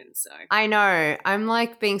whole human. So I know. I'm,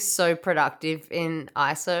 like, being so productive in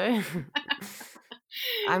ISO.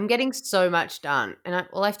 I'm getting so much done. And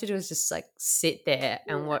all I have to do is just, like, sit there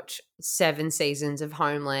and watch 7 seasons of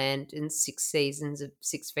Homeland and 6 seasons of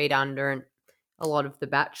 6 Feet Under and a lot of The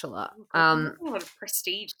Bachelor. A lot of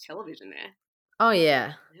prestige television there. Oh,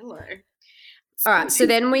 yeah. Hello. All right, so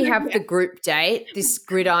then we have the group date, this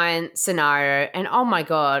gridiron scenario, and oh my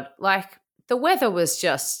God, like, the weather was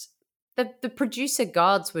just, the producer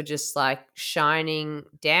gods were just, like, shining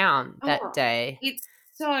down that day. It's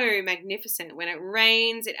so magnificent. When it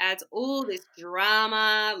rains, it adds all this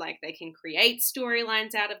drama, like, they can create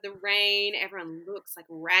storylines out of the rain. Everyone looks, like,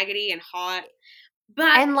 raggedy and hot.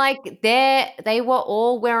 But And like they were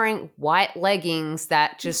all wearing white leggings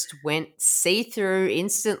that just went see-through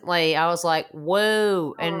instantly. I was like,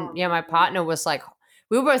 whoa. And oh yeah, my partner was like,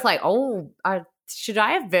 we were both like, oh, should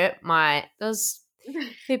I avert my those man.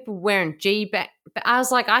 people wearing But I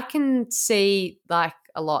was like, I can see like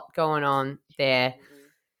a lot going on there.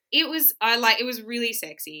 It was really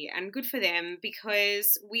sexy and good for them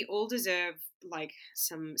because we all deserve like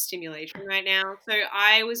some stimulation right now. So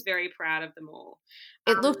I was very proud of them all.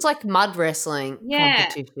 It looked like mud wrestling Yeah,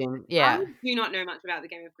 competition. I Yeah. do not know much about the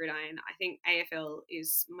game of Gridiron. I think AFL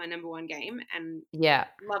is my number one game and Yeah.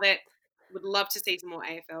 love it. Would love to see some more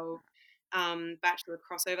AFL Bachelor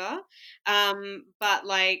crossover. But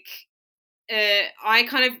like I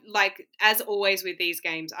kind of like, as always with these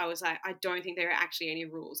games, I was like, I don't think there are actually any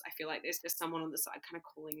rules. I feel like there's just someone on the side kind of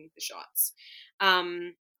calling the shots.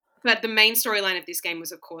 But the main storyline of this game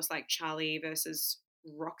was, of course, like Charlie versus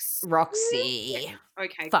Rox. Roxy. Yeah.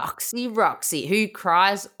 Okay. Foxy Roxy, who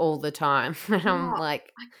cries all the time. And I'm Oh,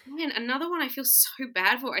 like, man, another one I feel so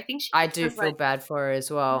bad for. I think she I just do has feel like, bad for her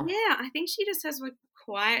as well. yeah, I think she just has like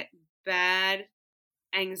quite bad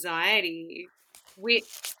anxiety, which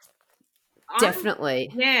I,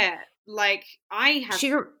 Definitely. yeah, like I have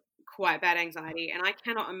She quite bad anxiety, and I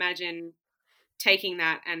cannot imagine taking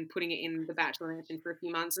that and putting it in the Bachelor Mansion for a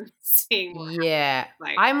few months and seeing what Yeah.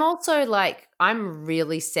 like. I'm also like, I'm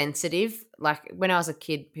really sensitive. Like when I was a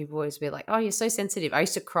kid, people always be like, oh, you're so sensitive. I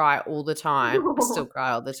used to cry all the time. I still cry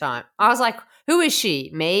all the time. I was like, who is she?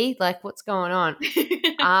 Me? Like, what's going on?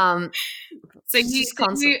 Um, so she's you just so you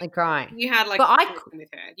constantly crying. you had like But a connection with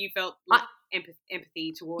her. You felt like I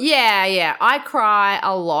empathy towards. yeah. I cry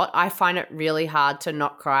a lot. I find it really hard to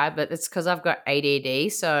not cry, but it's because I've got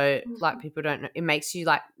ADD. So like people don't know, it makes you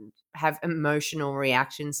like have emotional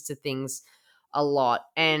reactions to things a lot.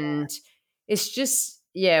 And it's just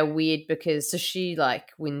weird because so she like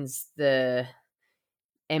wins the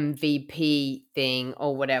MVP thing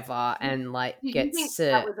or whatever and like Did you think gets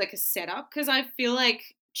that to was like a setup? Because I feel like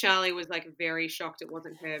Charlie was like very shocked it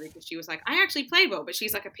wasn't her because she was like, I actually played well, but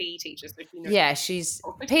she's like a PE teacher, so she knows. yeah,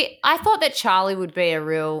 I thought that Charlie would be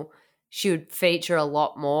she would feature a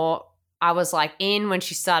lot more. I was like in when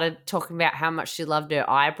she started talking about how much she loved her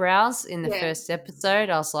eyebrows in the Yeah. first episode.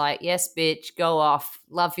 I was like, yes, bitch, go off.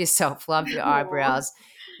 Love yourself. Love your Aw. eyebrows.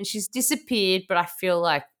 And she's disappeared, but I feel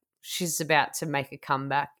like she's about to make a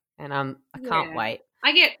comeback and I can't Yeah. wait.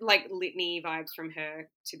 I get like litany vibes from her,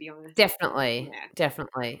 to be honest. Definitely. Yeah.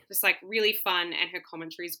 Definitely. Just like really fun, and her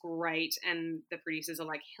commentary is great. And the producers are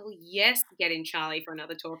like, hell yes, get in Charlie for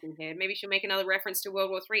another talking head. Maybe she'll make another reference to World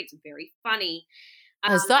War III. It's very funny.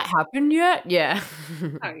 Has that happened yet? Yeah.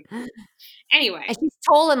 So anyway. And she's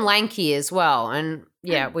tall and lanky as well. And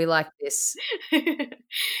yeah, we like this.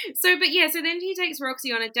 So then he takes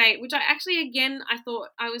Roxy on a date, which I actually, again, I thought,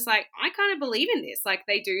 I was like, I kind of believe in this. Like,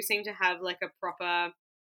 they do seem to have like a proper,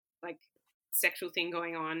 like, sexual thing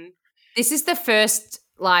going on. This is the first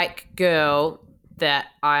like girl that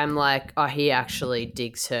I'm like, oh, he actually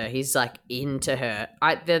digs her. He's like into her.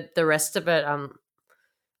 The rest of it,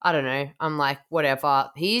 I don't know. I'm like, whatever.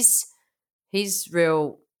 He's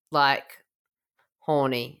real like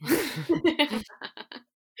horny.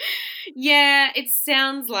 Yeah, it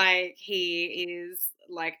sounds like he is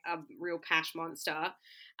like a real pash monster.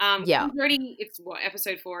 Yeah. It's what,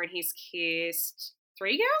 episode 4, and he's kissed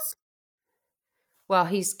 3 girls? Well,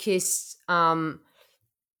 he's kissed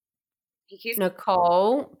He kissed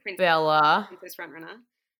Nicole, Bella, Princess Frontrunner.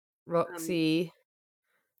 Roxy.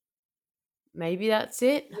 Maybe that's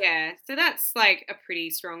it. Yeah, so that's like a pretty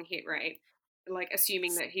strong hit rate. Like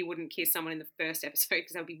assuming that he wouldn't kiss someone in the first episode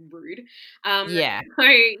because that would be rude. Yeah.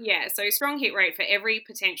 So strong hit rate for every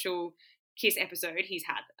potential kiss episode. He's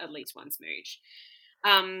had at least one smooch.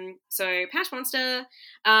 So Pash Monster.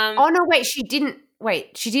 Oh no, wait, she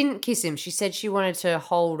didn't kiss him. She said she wanted to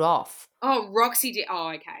hold off. Oh, Roxy did. Oh,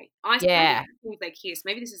 okay. I Yeah. think they kissed.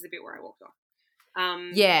 Maybe this is the bit where I walked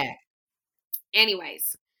off. Yeah.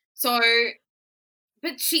 Anyways, so.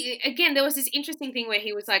 But there was this interesting thing where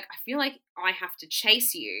he was like, I feel like I have to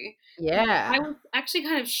chase you. Yeah. I was actually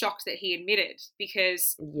kind of shocked that he admitted,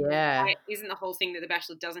 because isn't the whole thing that the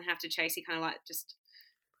Bachelor doesn't have to chase? He kind of like just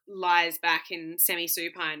lies back in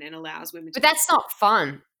semi-supine and allows women to. But that's not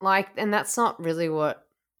fun. Like, and that's not really what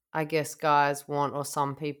I guess guys want or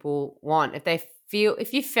some people want. If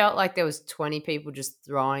you felt like there was 20 people just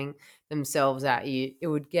throwing themselves at you, it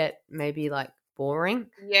would get maybe like boring.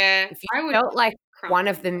 Yeah. If you felt like one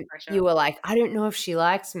of them, you were like, I don't know if she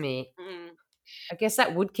likes me. I guess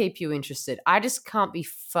that would keep you interested. I just can't be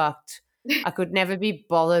fucked. I could never be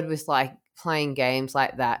bothered with like playing games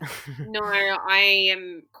like that. No, I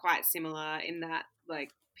am quite similar in that,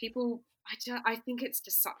 like, people, I think it's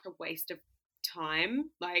just such a waste of time.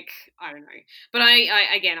 Like, I don't know. But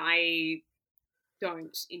again, I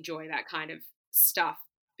don't enjoy that kind of stuff,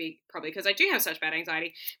 probably because I do have such bad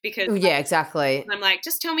anxiety, because Oh, yeah, exactly. I'm like,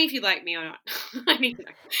 just tell me if you like me or not. I need to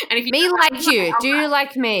know. And if you Me don't like like me, you. Do you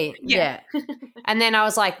like me? yeah. Yeah. And then I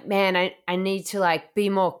was like, man, I need to like be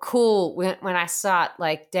more cool when I start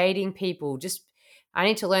like dating people. Just I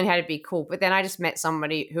need to learn how to be cool. But then I just met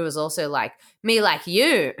somebody who was also like me like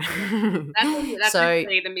you. That's So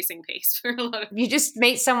actually the missing piece for a lot of you just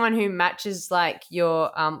meet someone who matches like your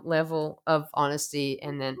level of honesty,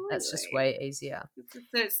 and then that's just completely. way easier.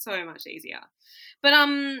 It's so much easier. But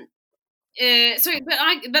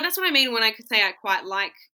but that's what I mean when I could say I quite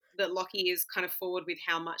like that Lockie is kind of forward with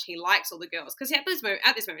how much he likes all the girls, because at this moment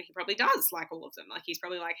he probably does like all of them. Like, he's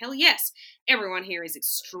probably like, hell yes, everyone here is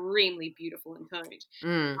extremely beautiful and toned.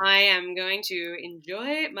 Mm. I am going to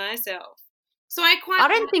enjoy myself. So I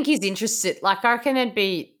don't think he's interested. Like, I reckon there'd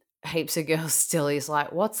be heaps of girls still. He's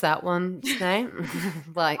like, what's that one's name?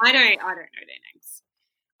 Like, I don't know their names.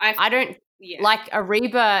 I don't Yeah. like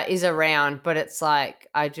Ariba is around, but it's like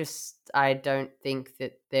I don't think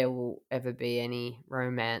that there will ever be any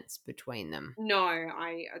romance between them. No,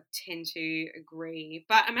 I tend to agree.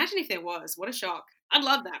 But imagine if there was. What a shock. I'd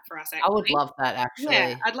love that for us, I would actually. love that Yeah,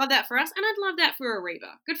 actually. I'd love that for us, and I'd love that for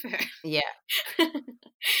Ariba. Good for her. Yeah.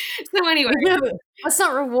 So anyway, Let's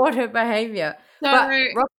not reward her behavior. so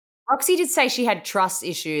But Roxy did say she had trust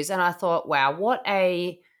issues, and I thought, wow, what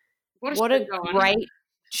a what a what show to a go on. great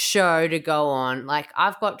show to go on. Like,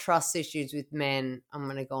 I've got trust issues with men. I'm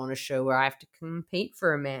going to go on a show where I have to compete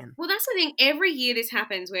for a man. Well, that's the thing. Every year this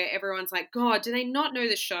happens where everyone's like, God, do they not know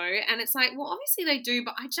the show? And it's like, well, obviously they do,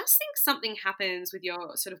 but I just think something happens with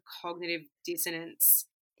your sort of cognitive dissonance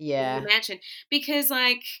in the Yeah. mansion. Because,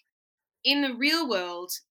 like, in the real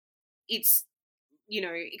world, it's,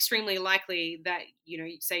 extremely likely that,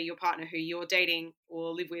 say your partner who you're dating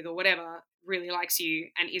or live with or whatever really likes you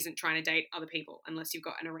and isn't trying to date other people, unless you've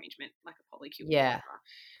got an arrangement like a polycule or Yeah. whatever.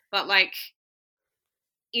 But, like,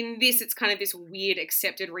 in this, it's kind of this weird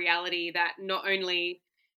accepted reality that not only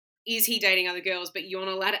is he dating other girls, but you're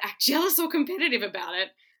not allowed to act jealous or competitive about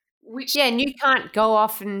it, which Yeah, and you can't go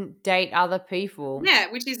off and date other people. yeah,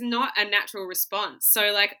 which is not a natural response.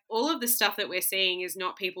 So, like, all of the stuff that we're seeing is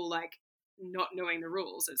not people, like, not knowing the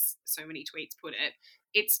rules, as so many tweets put it.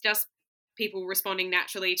 It's just people responding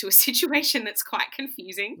naturally to a situation that's quite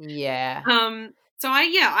confusing. Yeah. So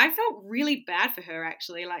I felt really bad for her,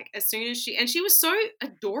 actually. Like, as soon as she was so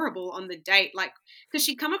adorable on the date, like, because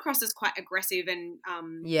she'd come across as quite aggressive and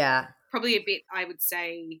Yeah. probably a bit, I would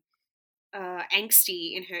say,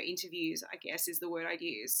 angsty in her interviews, I guess is the word I'd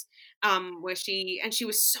use. Where she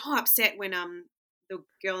was so upset when the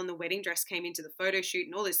girl in the wedding dress came into the photo shoot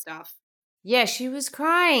and all this stuff. Yeah, she was It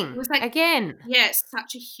crying was like, again. yeah,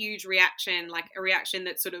 such a huge reaction, like a reaction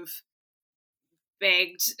that sort of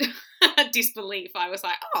begged disbelief. I was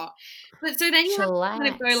like, oh, but so then you have to kind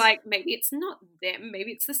of go Chillax. like, maybe it's not them,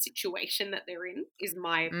 maybe it's the situation that they're in. Is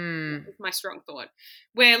Mm. my strong thought.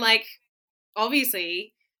 Where, like,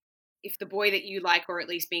 obviously, if the boy that you like, or at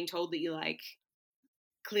least being told that you like,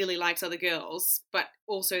 clearly likes other girls, but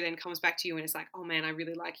also then comes back to you and is like, oh man, I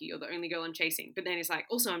really like you. You're the only girl I'm chasing. But then it's like,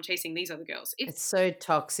 also I'm chasing these other girls. It's so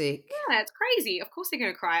toxic. Yeah, it's crazy. Of course they're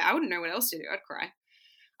going to cry. I wouldn't know what else to do. I'd cry.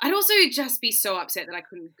 I'd also just be so upset that I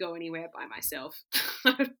couldn't go anywhere by myself.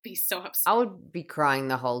 I would be so upset. I would be crying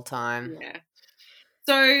the whole time. Yeah.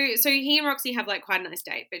 So he and Roxy have, like, quite a nice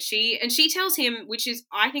date, but she tells him, which is,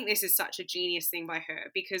 I think this is such a genius thing by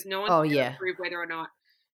her, because no one's Oh, going to yeah. prove whether or not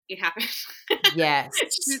it happened. Yes.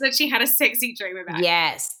 She said she had a sexy dream about it.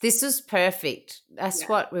 Yes. This was perfect. That's Yeah.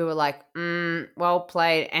 what we were like, well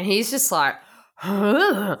played. And he's just like,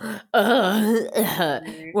 what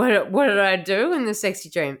did I do in the sexy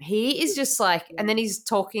dream? He is just like, and then he's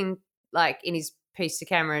talking like in his piece to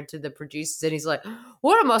camera to the producers, and he's like,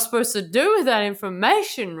 what am I supposed to do with that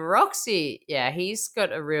information, Roxy? Yeah, he's got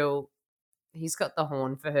the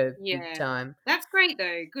horn for her big Yeah. time. That's great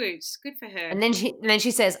though. Good for her. And then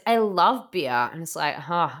she says, I love beer. And it's like,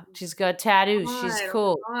 she's got tattoos. She's God,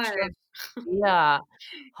 cool. oh She God. loves beer.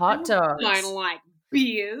 Hot I dogs. don't like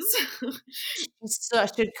beers. She's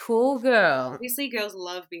such a cool girl. Obviously, girls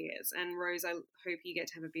love beers, and Rose, I hope you get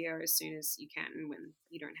to have a beer as soon as you can when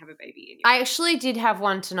you don't have a baby in your. I actually did have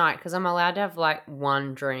one tonight because I'm allowed to have like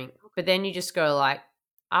one drink. But then you just go like,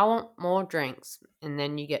 I want more drinks. And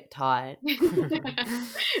then you get tired.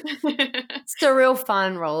 It's a real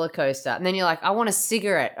fun roller coaster. And then you're like, I want a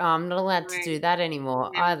cigarette. Oh, I'm not allowed to do that anymore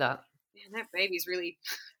either. Man, that baby's really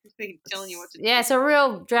They're telling you what to do. Yeah, it's a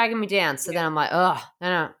real dragging me down. So then I'm like, oh,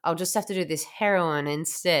 no, I'll just have to do this heroin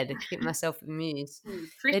instead to keep myself amused. They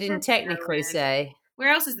didn't Christmas technically heroin. say. Where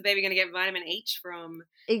else is the baby going to get vitamin H from?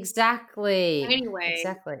 Exactly. Anyway,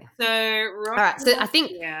 Exactly. so All right. So Ross,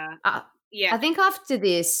 yeah, uh, yeah. I think after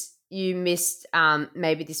this, you missed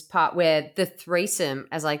maybe this part where the threesome,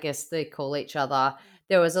 as I guess they call each other,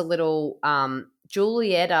 there was a little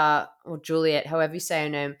Julietta or Juliet, however you say her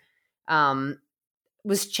name, um,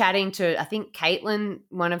 was chatting to I think Caitlin,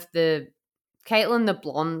 Caitlin, the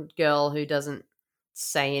blonde girl who doesn't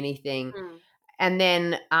say anything, Mm. and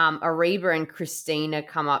then Ariba and Christina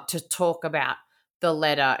come up to talk about the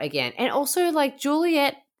letter again, and also like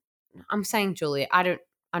Juliet. I'm saying Juliet. I don't.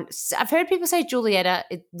 I've heard people say Julietta.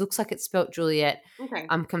 It looks like it's spelt Juliet. Okay.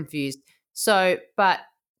 I'm confused. So, but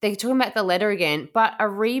they're talking about the letter again. But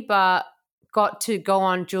Ariba got to go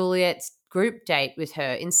on Juliet's group date with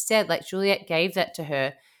her instead. Like Juliet gave that to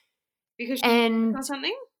her, Because she and or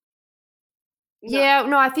something? No. yeah,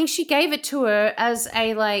 no, I think she gave it to her as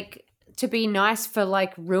a like to be nice for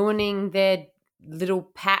like ruining their little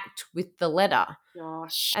pact with the letter.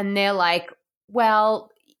 Gosh. And they're like, well,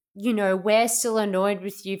 you know, we're still annoyed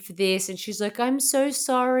with you for this. And she's like, I'm so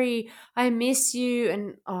sorry. I miss you.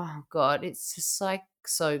 And oh God, it's just like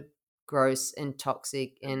so gross and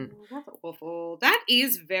toxic. And Oh, that's awful. That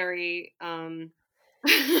is very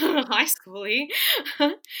high schooly.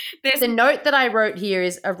 There's the note that I wrote here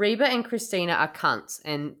is Ariba and Christina are cunts.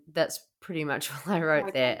 And that's pretty much all I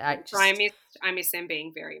wrote there. I so just, I miss them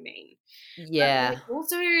being very mean. But yeah. like,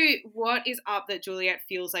 also, what is up that Juliet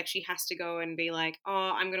feels like she has to go and be like, oh,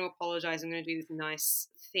 I'm going to apologize. I'm going to do this nice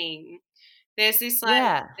thing. There's this like,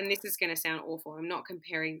 Yeah. and this is going to sound awful. I'm not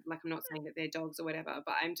comparing, like, I'm not saying that they're dogs or whatever,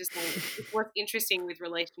 but I'm just saying what's interesting with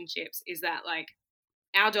relationships is that like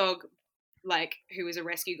our dog, like, who is a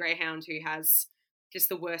rescue greyhound who has just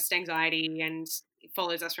the worst anxiety and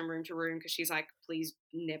follows us from room to room because she's like, please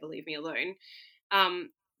never leave me alone.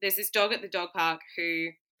 There's this dog at the dog park who,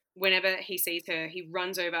 whenever he sees her, he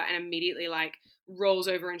runs over and immediately like rolls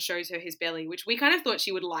over and shows her his belly, which we kind of thought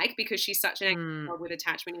she would like because she's such an anxious dog with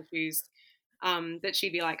attachment issues. That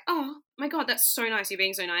she'd be like, oh my God, that's so nice. You're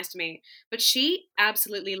being so nice to me. But she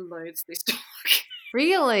absolutely loathes this dog.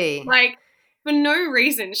 Really? Like, for no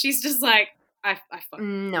reason. She's just like, I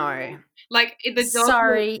fucking No. like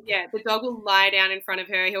Sorry. the dog will lie down in front of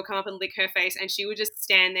her, he'll come up and lick her face, and she would just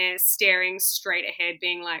stand there staring straight ahead,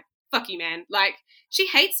 being like, fuck you, man. Like, she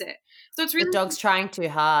hates it. So it's The really, dog's trying too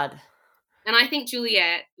hard. and I think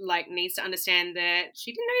Juliet like needs to understand that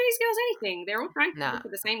she didn't know these girls anything. They're all trying to Nah. look for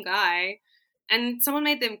the same guy. And someone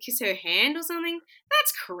made them kiss her hand or something.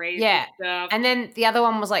 That's crazy Yeah. stuff. And then the other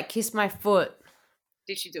one was like, kiss my foot.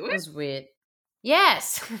 Did she do It it? was weird.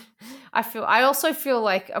 Yes. I also feel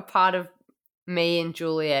like a part of me and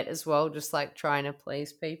Juliet as well, just like trying to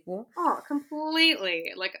please people. Oh,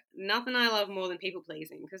 completely. Like, nothing I love more than people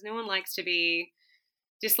pleasing because no one likes to be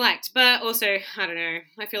disliked. But also, I don't know.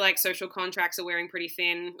 I feel like social contracts are wearing pretty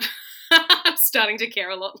thin. I'm starting to care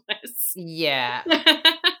a lot less. Yeah.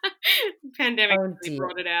 Pandemic Oh really dear.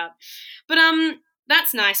 brought it out. But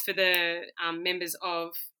that's nice for the members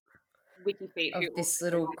of WikiFeet Of who this also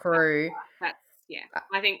little want crew. that. That's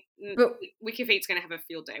I think But WikiFeet's going to have a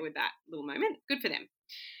field day with that little moment. Good for them.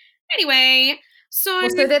 Anyway, so well,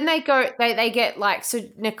 so then they get like, so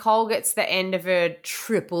Nicole gets the end of her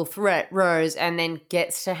triple threat rose and then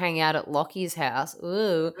gets to hang out at Lockie's house.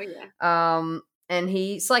 Ooh. oh yeah. And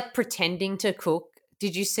he's like pretending to cook.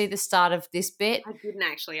 Did you see the start of this bit? I didn't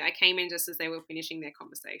actually. I came in just as they were finishing their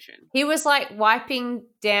conversation. He was like wiping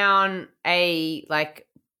down a like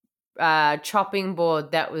chopping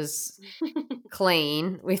board that was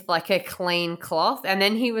clean with like a clean cloth, and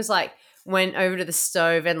then he was like went over to the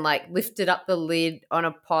stove and like lifted up the lid on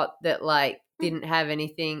a pot that like didn't have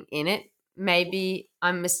anything in it. Maybe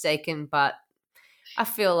I'm mistaken, but I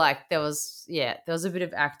feel like there was a bit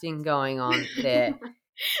of acting going on there.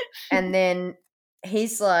 And then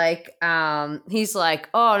he's like, oh,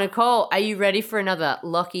 Nicole, are you ready for another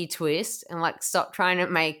Lockie twist? And like, stop trying to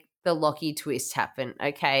make the Lockie twist happen.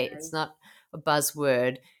 Okay. It's not a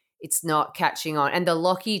buzzword. It's not catching on. And the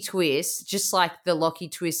Lockie twist, just like the Lockie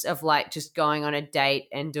twist of like just going on a date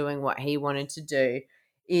and doing what he wanted to do,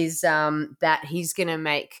 is that he's going to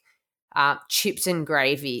make chips and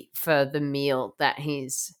gravy for the meal that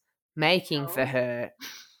he's making for her.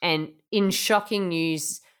 And in shocking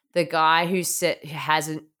news, the guy who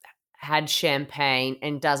hasn't had champagne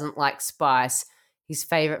and doesn't like spice, his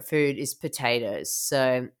favorite food is potatoes.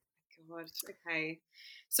 So, God, okay.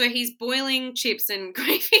 So he's boiling chips and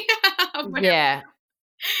gravy. yeah.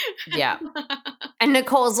 And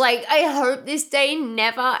Nicole's like, I hope this day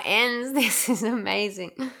never ends. This is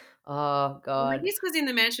amazing. Oh, Well, maybe God. it's because in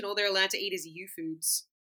the mansion all they're allowed to eat is you foods.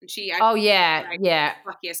 And she actually Oh, yeah, like, yeah.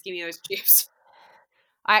 fuck yes, give me those chips.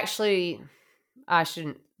 I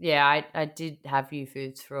shouldn't. Yeah, I did have you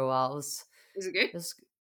foods for a while. Is it good? It was,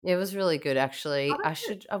 it was really good, Oh, actually. that's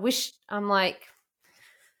good. I wish, I'm like,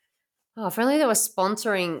 oh, if only they were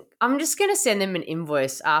sponsoring. I'm just going to send them an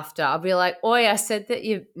invoice after. I'll be like, oi, I said that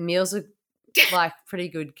your meals are like pretty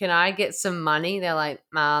good. Can I get some money? They're like,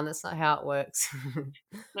 man, that's not how it works.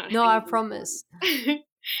 Not No, how I you do promise. it.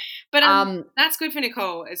 But Um, that's good for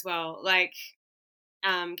Nicole as well. Like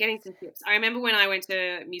getting some tips. I remember when I went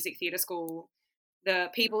to music theatre school, the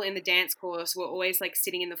people in the dance course were always like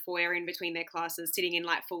sitting in the foyer in between their classes, sitting in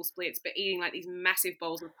like full splits, but eating like these massive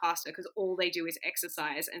bowls of pasta because all they do is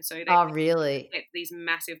exercise. And so they oh, really? get these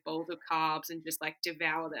massive bowls of carbs and just like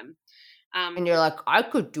devour them. Um, And you're like, I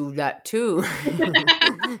could do that too.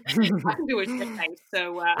 I can do a chef base,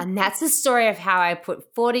 so And that's the story of how I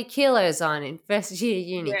put 40 kilos on in first year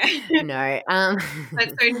uni. yeah. No. But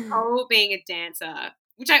so Nicole being a dancer,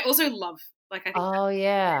 which I also love. Like I think Oh,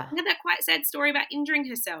 yeah. she had that quite sad story about injuring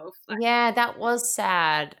herself. Like Yeah, that was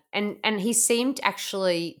sad. And he seemed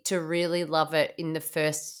actually to really love it in the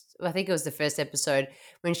first, I think it was the first episode,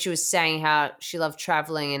 when she was saying how she loved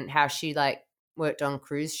traveling and how she like worked on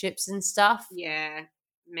cruise ships and stuff. yeah,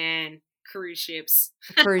 man, cruise ships.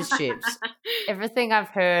 Cruise ships. Everything I've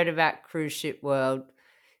heard about cruise ship world,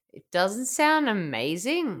 it doesn't sound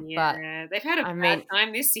amazing, but Yeah, they've had a I bad mean,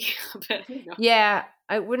 time this year, but you know. yeah,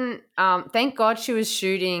 I wouldn't thank God she was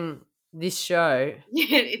shooting this show,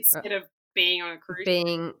 Yeah, uh, instead of being on a cruise ship.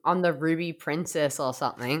 being on the Ruby Princess or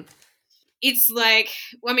something. It's like,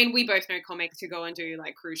 well, I mean, we both know comics who go and do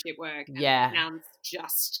like cruise ship work, and it Yeah. sounds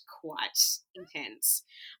just quite intense.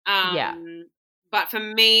 Yeah. But for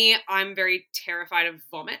me, I'm very terrified of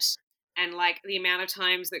vomit, and like the amount of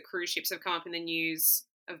times that cruise ships have come up in the news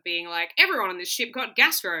of being like, everyone on this ship got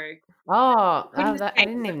gastro. Oh, Couldn't I escape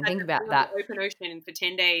didn't because even I've had think to about be on that. the open ocean for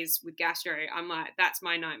 10 days with gastro. I'm like, that's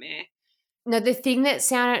my nightmare. No, the thing that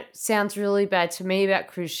sounds really bad to me about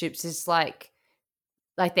cruise ships is like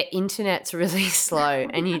the internet's really slow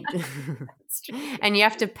and you It's true. and you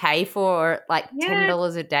have to pay for like Yeah,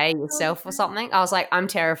 $10 a day yourself or something. I was like, I'm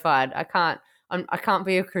terrified. I can't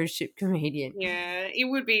be a cruise ship comedian. yeah, it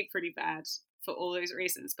would be pretty bad for all those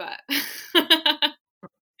reasons, but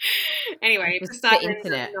anyway, Just the Poseidon does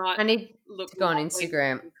internet. not I need look to go on lovely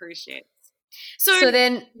Instagram. on cruise ships. So So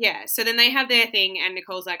then, yeah, so then they have their thing, and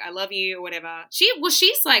Nicole's like, "I love you" or whatever. She's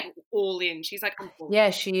like all in. She's like, "I'm full." yeah,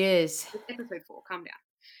 she is. It's episode 4. Calm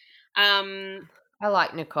down. I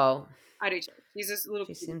like Nicole. I do too. She's this little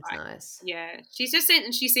She cutie seems pie. nice. Yeah, she's just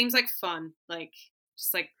and she seems like fun, like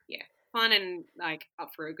just like yeah, fun and like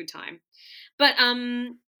up for a good time. But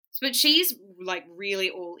she's like really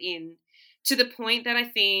all in to the point that I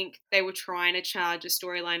think they were trying to charge a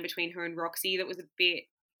storyline between her and Roxy that was a bit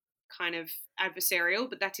kind of adversarial,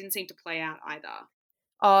 but that didn't seem to play out either.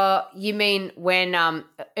 Oh, you mean when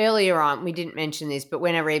earlier on we didn't mention this, but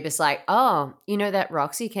when Areba's like, "Oh, you know that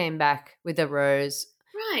Roxy came back with a rose,"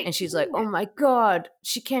 Right. and she's like, Yeah. "Oh my god,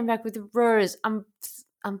 she came back with a rose. I'm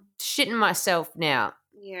shitting myself now."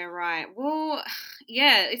 Yeah, right. Well,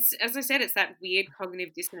 yeah, it's as I said, it's that weird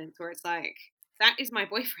cognitive dissonance where it's like, that is my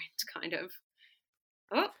boyfriend, kind of.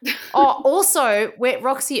 Oh. Oh, also, where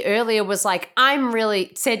Roxy earlier was like, I'm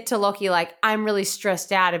really said to Lockie, like, I'm really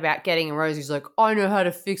stressed out about getting a rose. He's like, I know how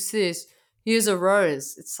to fix this. Here's a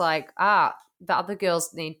rose. It's like, the other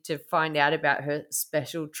girls need to find out about her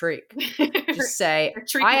special trick. Just say, Her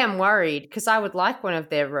trick I of am worried because I would like one of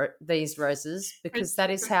these roses her because that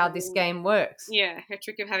trick is of how this having game works. yeah, her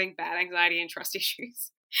trick of having bad anxiety and trust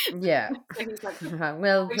issues. Yeah. So he's like,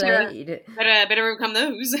 Well better, played. better overcome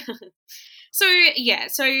those. So yeah,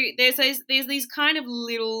 so there's these kind of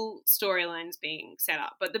little storylines being set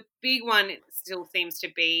up, but the big one still seems to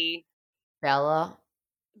be Bella.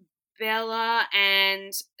 Bella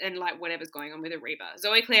and like whatever's going on with Ariba.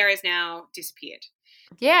 Zoe Claire has now disappeared.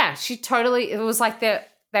 Yeah, she totally, it was like they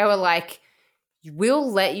were like,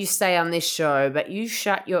 we'll let you stay on this show, but you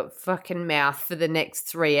shut your fucking mouth for the next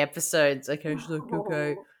 3 episodes. Okay, she's like,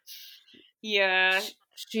 okay. Yeah,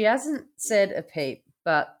 She hasn't said a peep,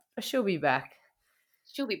 but she'll be back.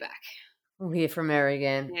 she'll be back. We'll hear from her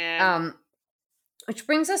again. Yeah. Which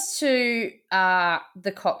brings us to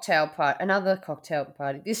the cocktail part, another cocktail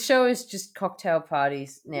party. This show is just cocktail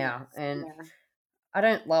parties now, Yes, and yeah. I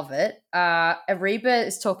don't love it. Ariba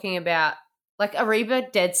is talking about, like,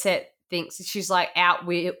 Ariba dead set thinks she's like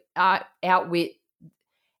outwit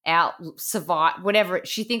out survive whatever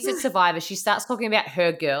she thinks it's Survivor. She starts talking about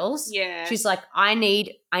her girls. Yeah. She's like, I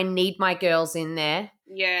need my girls in there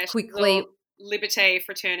Yeah, she's a quickly. little liberté,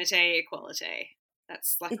 fraternité, equalité.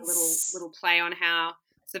 That's like a It's little play on how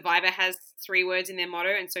Survivor has 3 words in their motto,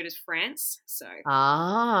 and so does France. So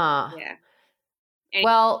yeah. Anyway,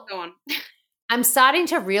 well, go on. I'm starting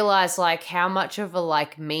to realize like how much of a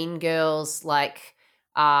like Mean Girls like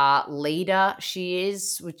leader she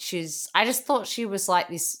is, which is I just thought she was like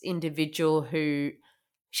this individual who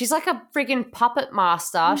she's like a friggin' puppet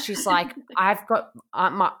master. She's like, I've got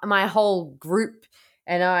my whole group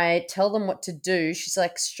and I tell them what to do. She's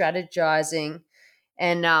like strategizing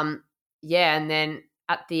and yeah, and then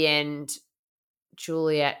at the end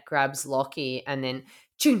Juliet grabs Lockie and then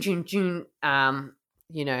chun chun chun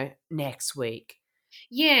next week.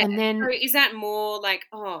 Yeah. And So then is that more like,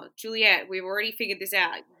 oh, Juliet, we've already figured this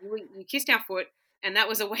out. You kissed our foot, and that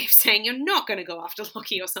was a way of saying you're not going to go after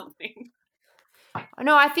Lockie or something.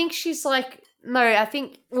 no, I think she's like no, I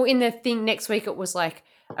think well in the thing next week it was like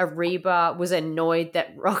Ariba was annoyed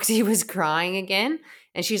that Roxy was crying again.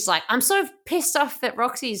 And she's like, I'm so pissed off that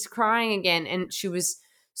Roxy's crying again. And she was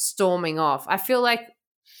storming off. I feel like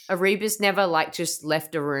Ariba's never like just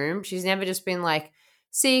left a room. She's never just been like,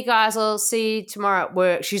 see you guys, I'll see you tomorrow at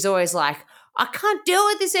work. She's always like, I can't deal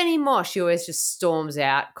with this anymore. She always just storms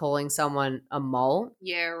out calling someone a mole.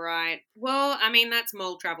 Yeah, right. Well, I mean, that's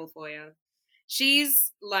mole travel for you.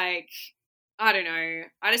 She's like, I don't know.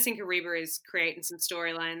 I just think Ariba is creating some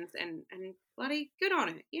storylines and bloody good on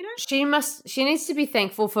it, you know? She needs to be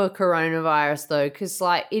thankful for coronavirus though, because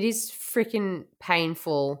like it is freaking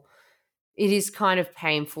painful. It is kind of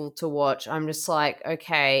painful to watch. I'm just like,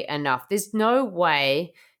 okay, enough. There's no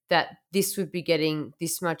way that this would be getting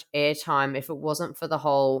this much airtime if it wasn't for the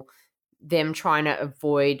whole them trying to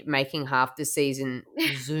avoid making half the season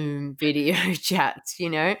Zoom video chats,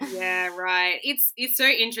 you know? Yeah, right. It's so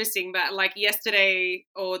interesting, but like yesterday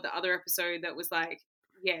or the other episode that was like,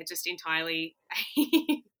 yeah, just entirely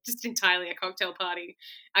just entirely a cocktail party.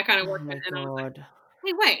 I kind of Oh watched my it and I was like, god.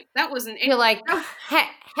 hey, wait, that wasn't it. You're like,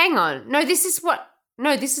 hang on. No, this is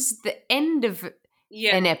the end of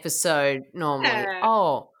Yeah. an episode normally. Yeah.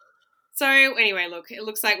 Oh. So anyway, look, it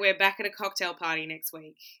looks like we're back at a cocktail party next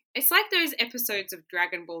week. It's like those episodes of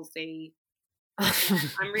Dragon Ball Z.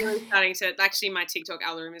 I'm really starting to actually my TikTok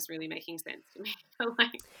algorithm is really making sense to me.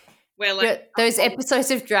 like we're like Yeah, those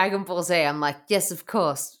episodes of Dragon Ball Z, I'm like, yes, of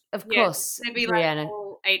course. Of yeah, course, there'd be like Brianna.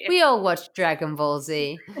 all 8 We all watch Dragon Ball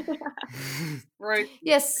Z. episodes.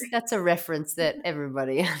 Yes, that's a reference that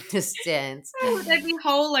everybody understands. Oh, there'd be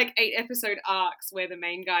whole like 8 episode arcs where the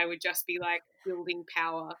main guy would just be like building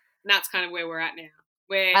power. And that's kind of where we're at now.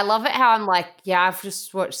 Where I love it how I'm like, yeah, I've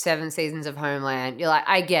just watched 7 seasons of Homeland. You're like,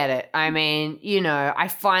 I get it. I mean, I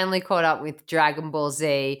finally caught up with Dragon Ball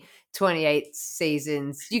Z, 28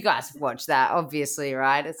 seasons. You guys have watched that, obviously,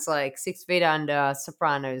 right? It's like 6 Feet Under,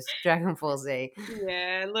 Sopranos, Dragon Ball Z.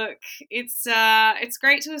 yeah, look, it's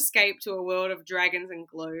great to escape to a world of dragons and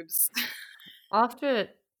globes. After,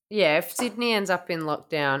 yeah, if Sydney ends up in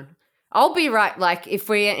lockdown, I'll be right. Like, if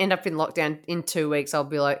we end up in lockdown in 2 weeks, I'll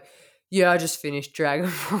be like, yeah, I just finished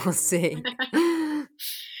Dragon Ball Z.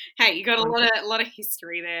 Hey, you got a lot of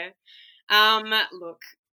history there. Look,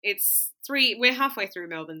 we're halfway through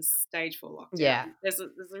Melbourne's stage 4 lockdown. Yeah. There's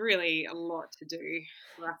really a lot to do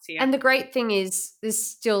for us here. And the great thing is, there's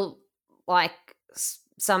still like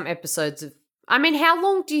some episodes of. I mean, how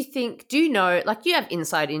long do you think? Do you know? Like, you have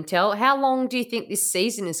inside intel. How long do you think this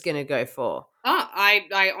season is going to go for? Oh,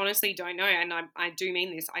 I honestly don't know, and I do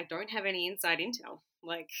mean this. I don't have any inside intel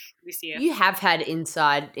like this year. You have had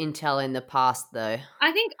inside intel in the past, though.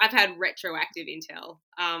 I think I've had retroactive intel.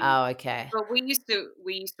 Oh, okay. But we used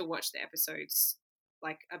to watch the episodes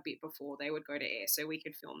like a bit before they would go to air, so we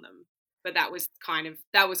could film them. But that was kind of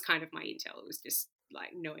my intel. It was just like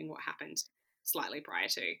knowing what happened slightly prior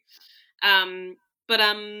to. But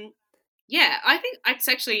yeah, I think it's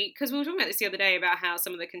actually because we were talking about this the other day about how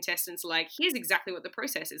some of the contestants are like, here's exactly what the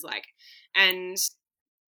process is like, and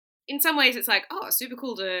in some ways it's like, oh, super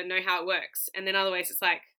cool to know how it works, and then other ways it's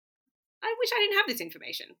like, I wish I didn't have this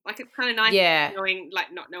information. Like, it's kind of nice knowing,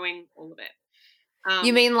 like, not knowing all of it.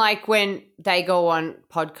 You mean like when they go on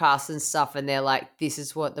podcasts and stuff and they're like, this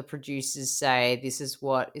is what the producers say, this is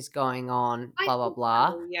what is going on, blah, blah,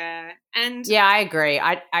 blah. So, yeah. And yeah, I agree.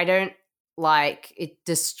 I don't like it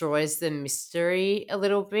destroys the mystery a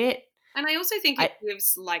little bit. And I also think it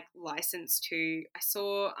gives like license to, I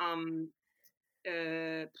saw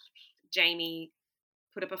Jamie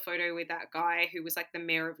put up a photo with that guy who was like the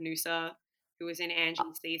mayor of Noosa, who was in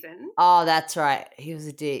Angie's season. Oh, that's right. He was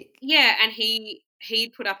a dick. Yeah, and he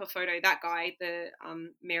he'd put up a photo, that guy, the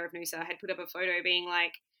mayor of Noosa, had put up a photo being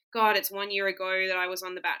like, God, it's 1 year ago that I was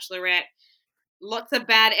on The Bachelorette. Lots of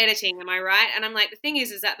bad editing, am I right? And I'm like, the thing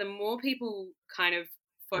is that the more people kind of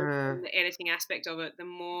focus on the editing aspect of it, the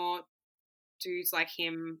more dudes like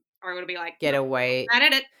him are going to be like, Get no, away. bad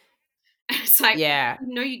edit. And it's like, Yeah.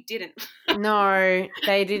 no, you didn't. No,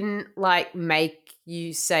 they didn't like make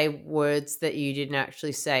you say words that you didn't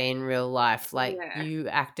actually say in real life. Like Yeah. you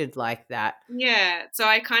acted like that. Yeah. So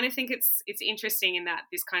I kind of think it's interesting in that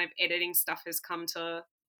this kind of editing stuff has come to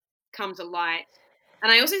light.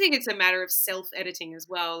 And I also think it's a matter of self-editing as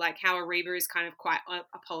well, like how Ariba is kind of quite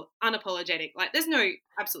unapologetic. Like there's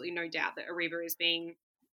absolutely no doubt that Ariba is being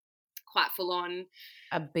quite full on,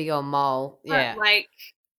 A big old mole. but Yeah. like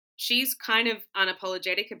she's kind of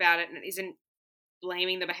unapologetic about it and isn't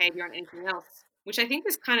blaming the behavior on anything else, which I think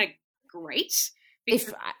is kind of great If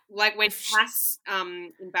because like when if sh Cass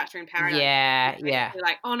in Bachelor in Paradise is Yeah, yeah. basically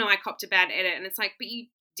like, oh no, I copped a bad edit, and it's like, but you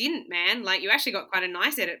didn't, man. Like you actually got quite a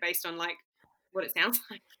nice edit based on like what it sounds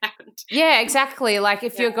like happened. Yeah, exactly. Like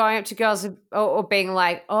if Yeah, you're going up to girls or being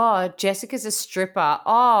like, "Oh, Jessica's a stripper."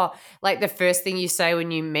 Oh, like the first thing you say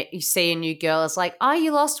when you see a new girl is like, "Oh,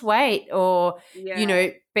 you lost weight," or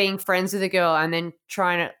yeah, being friends with a girl and then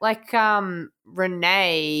trying to like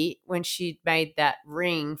Renee when she made that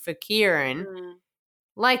ring for Kieran, mm,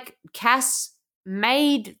 like Cass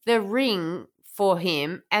made the ring for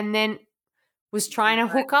him and then was trying to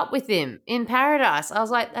hook up with him in Paradise. I was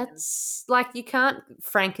like, that's like you can't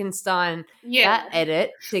Frankenstein yeah. that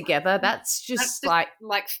edit together. That's That's just just like,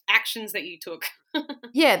 like actions that you took.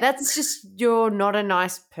 yeah, that's just you're not a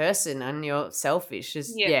nice person and you're selfish.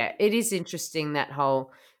 Yeah, Yeah, it is interesting that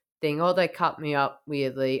whole thing. Oh, they cut me up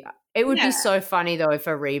weirdly. It would be yeah. so funny though if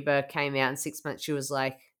Ariba came out in 6 months. She was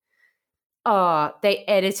like, "Oh, they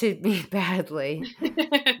edited me badly."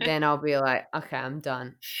 Then I'll be like, "Okay, I'm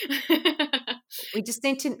done." We just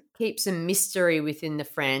need to keep some mystery within the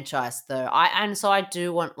franchise, though. I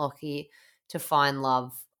do want Lockie to find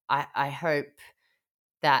love. I hope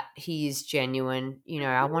that he is genuine.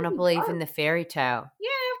 I want to believe in the fairy tale. Yeah,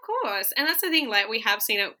 of course. And that's the thing, like we have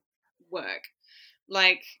seen it work.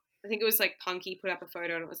 Like I think it was like Punky put up a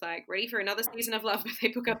photo and it was like, ready for another season of love, but they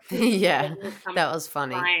put up Yeah, come that was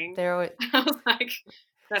funny. crying. They're always I was like,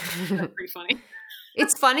 that's pretty funny.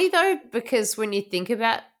 It's funny though because when you think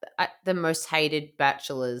about the most hated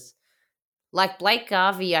bachelors, like Blake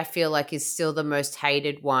Garvey, I feel like is still the most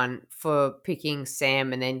hated one for picking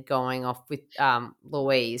Sam and then going off with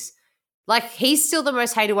Louise. Like he's still the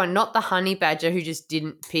most hated one, not the honey badger who just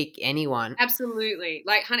didn't pick anyone. Absolutely.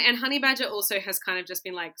 Like Honey Badger also has kind of just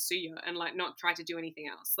been like, see ya, and like not tried to do anything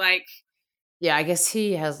else. Like, Yeah, I guess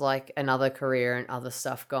he has like another career and other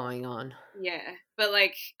stuff going on. yeah. But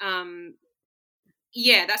like,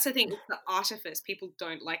 yeah, that's the thing. It's the artifice. People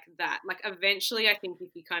don't like that. Like eventually I think if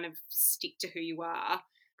you kind of stick to who you are,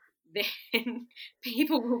 then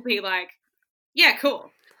people will be like, yeah,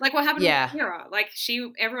 cool. Like what happened with Yeah. Kira. Like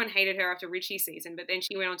everyone hated her after Richie's season, but then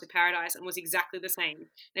she went on to Paradise and was exactly the same. And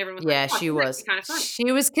everyone was like, Yeah, oh, she she's was. actually kind of funny.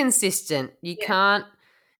 She was consistent. Yeah.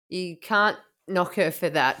 You can't knock her for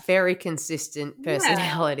that. Very consistent Yeah.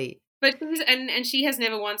 personality. But and she has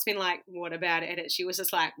never once been like, what about edit? She was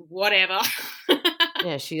just like, whatever.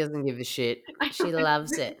 Yeah, she doesn't give a shit. I know, She it's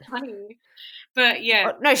loves really it. funny. But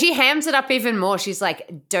yeah. Oh, no, she hams it up even more. She's like,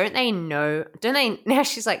 don't they know? Don't they? Now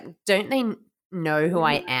she's like, don't they know who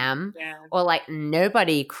I am? Yeah. Or like,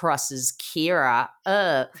 nobody crosses Kira.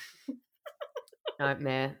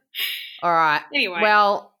 Nightmare. All right. Anyway.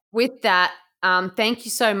 Well, with that, thank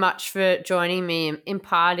you so much for joining me and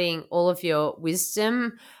imparting all of your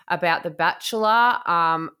wisdom about The Bachelor.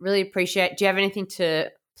 Really appreciate. Do you have anything to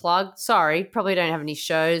plug? Sorry, probably don't have any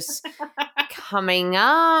shows coming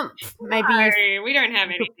up. Maybe we don't have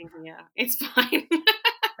anything here. It's fine.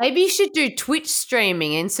 Maybe you should do Twitch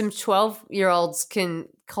streaming and some 12-year-olds can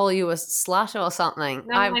call you a slut or something.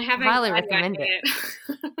 No, I have highly anxiety, recommend I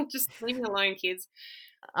it. get Just leave me alone, kids.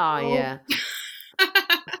 Oh, yeah.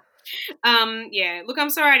 Yeah, look, I'm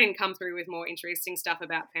sorry I didn't come through with more interesting stuff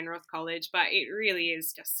about Penrith College, but it really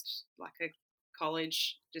is just like a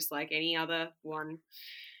college, just like any other one.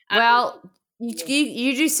 Well, Yeah.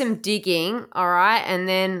 you do some digging, all right? And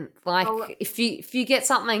then, like, I'll- if you get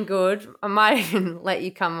something good, I might even let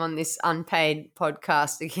you come on this unpaid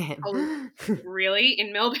podcast again. Really?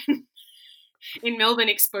 In Melbourne? In Melbourne,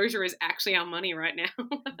 exposure is actually our money right now.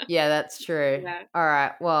 Yeah, that's true. Yeah. All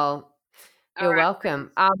right. Well, All you're right.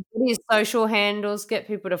 welcome. What are your social handles? Get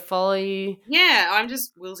people to follow you. Yeah, I'm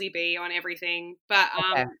just Wilsey B on everything, but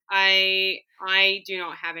Okay. I do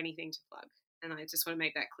not have anything to plug, and I just want to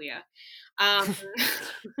make that clear.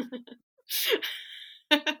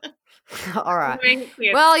 All right. Make it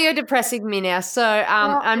clear. Well, you're depressing me now. So,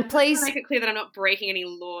 and please make it clear that I'm not breaking any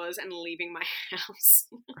laws and leaving my house.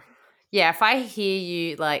 yeah, if I hear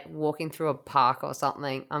you like walking through a park or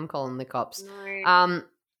something, I'm calling the cops. No.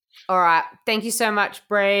 All right. Thank you so much,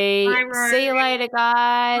 Bree. Bye, Rose. See you later,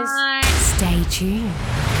 guys. Bye. Stay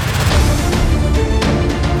tuned.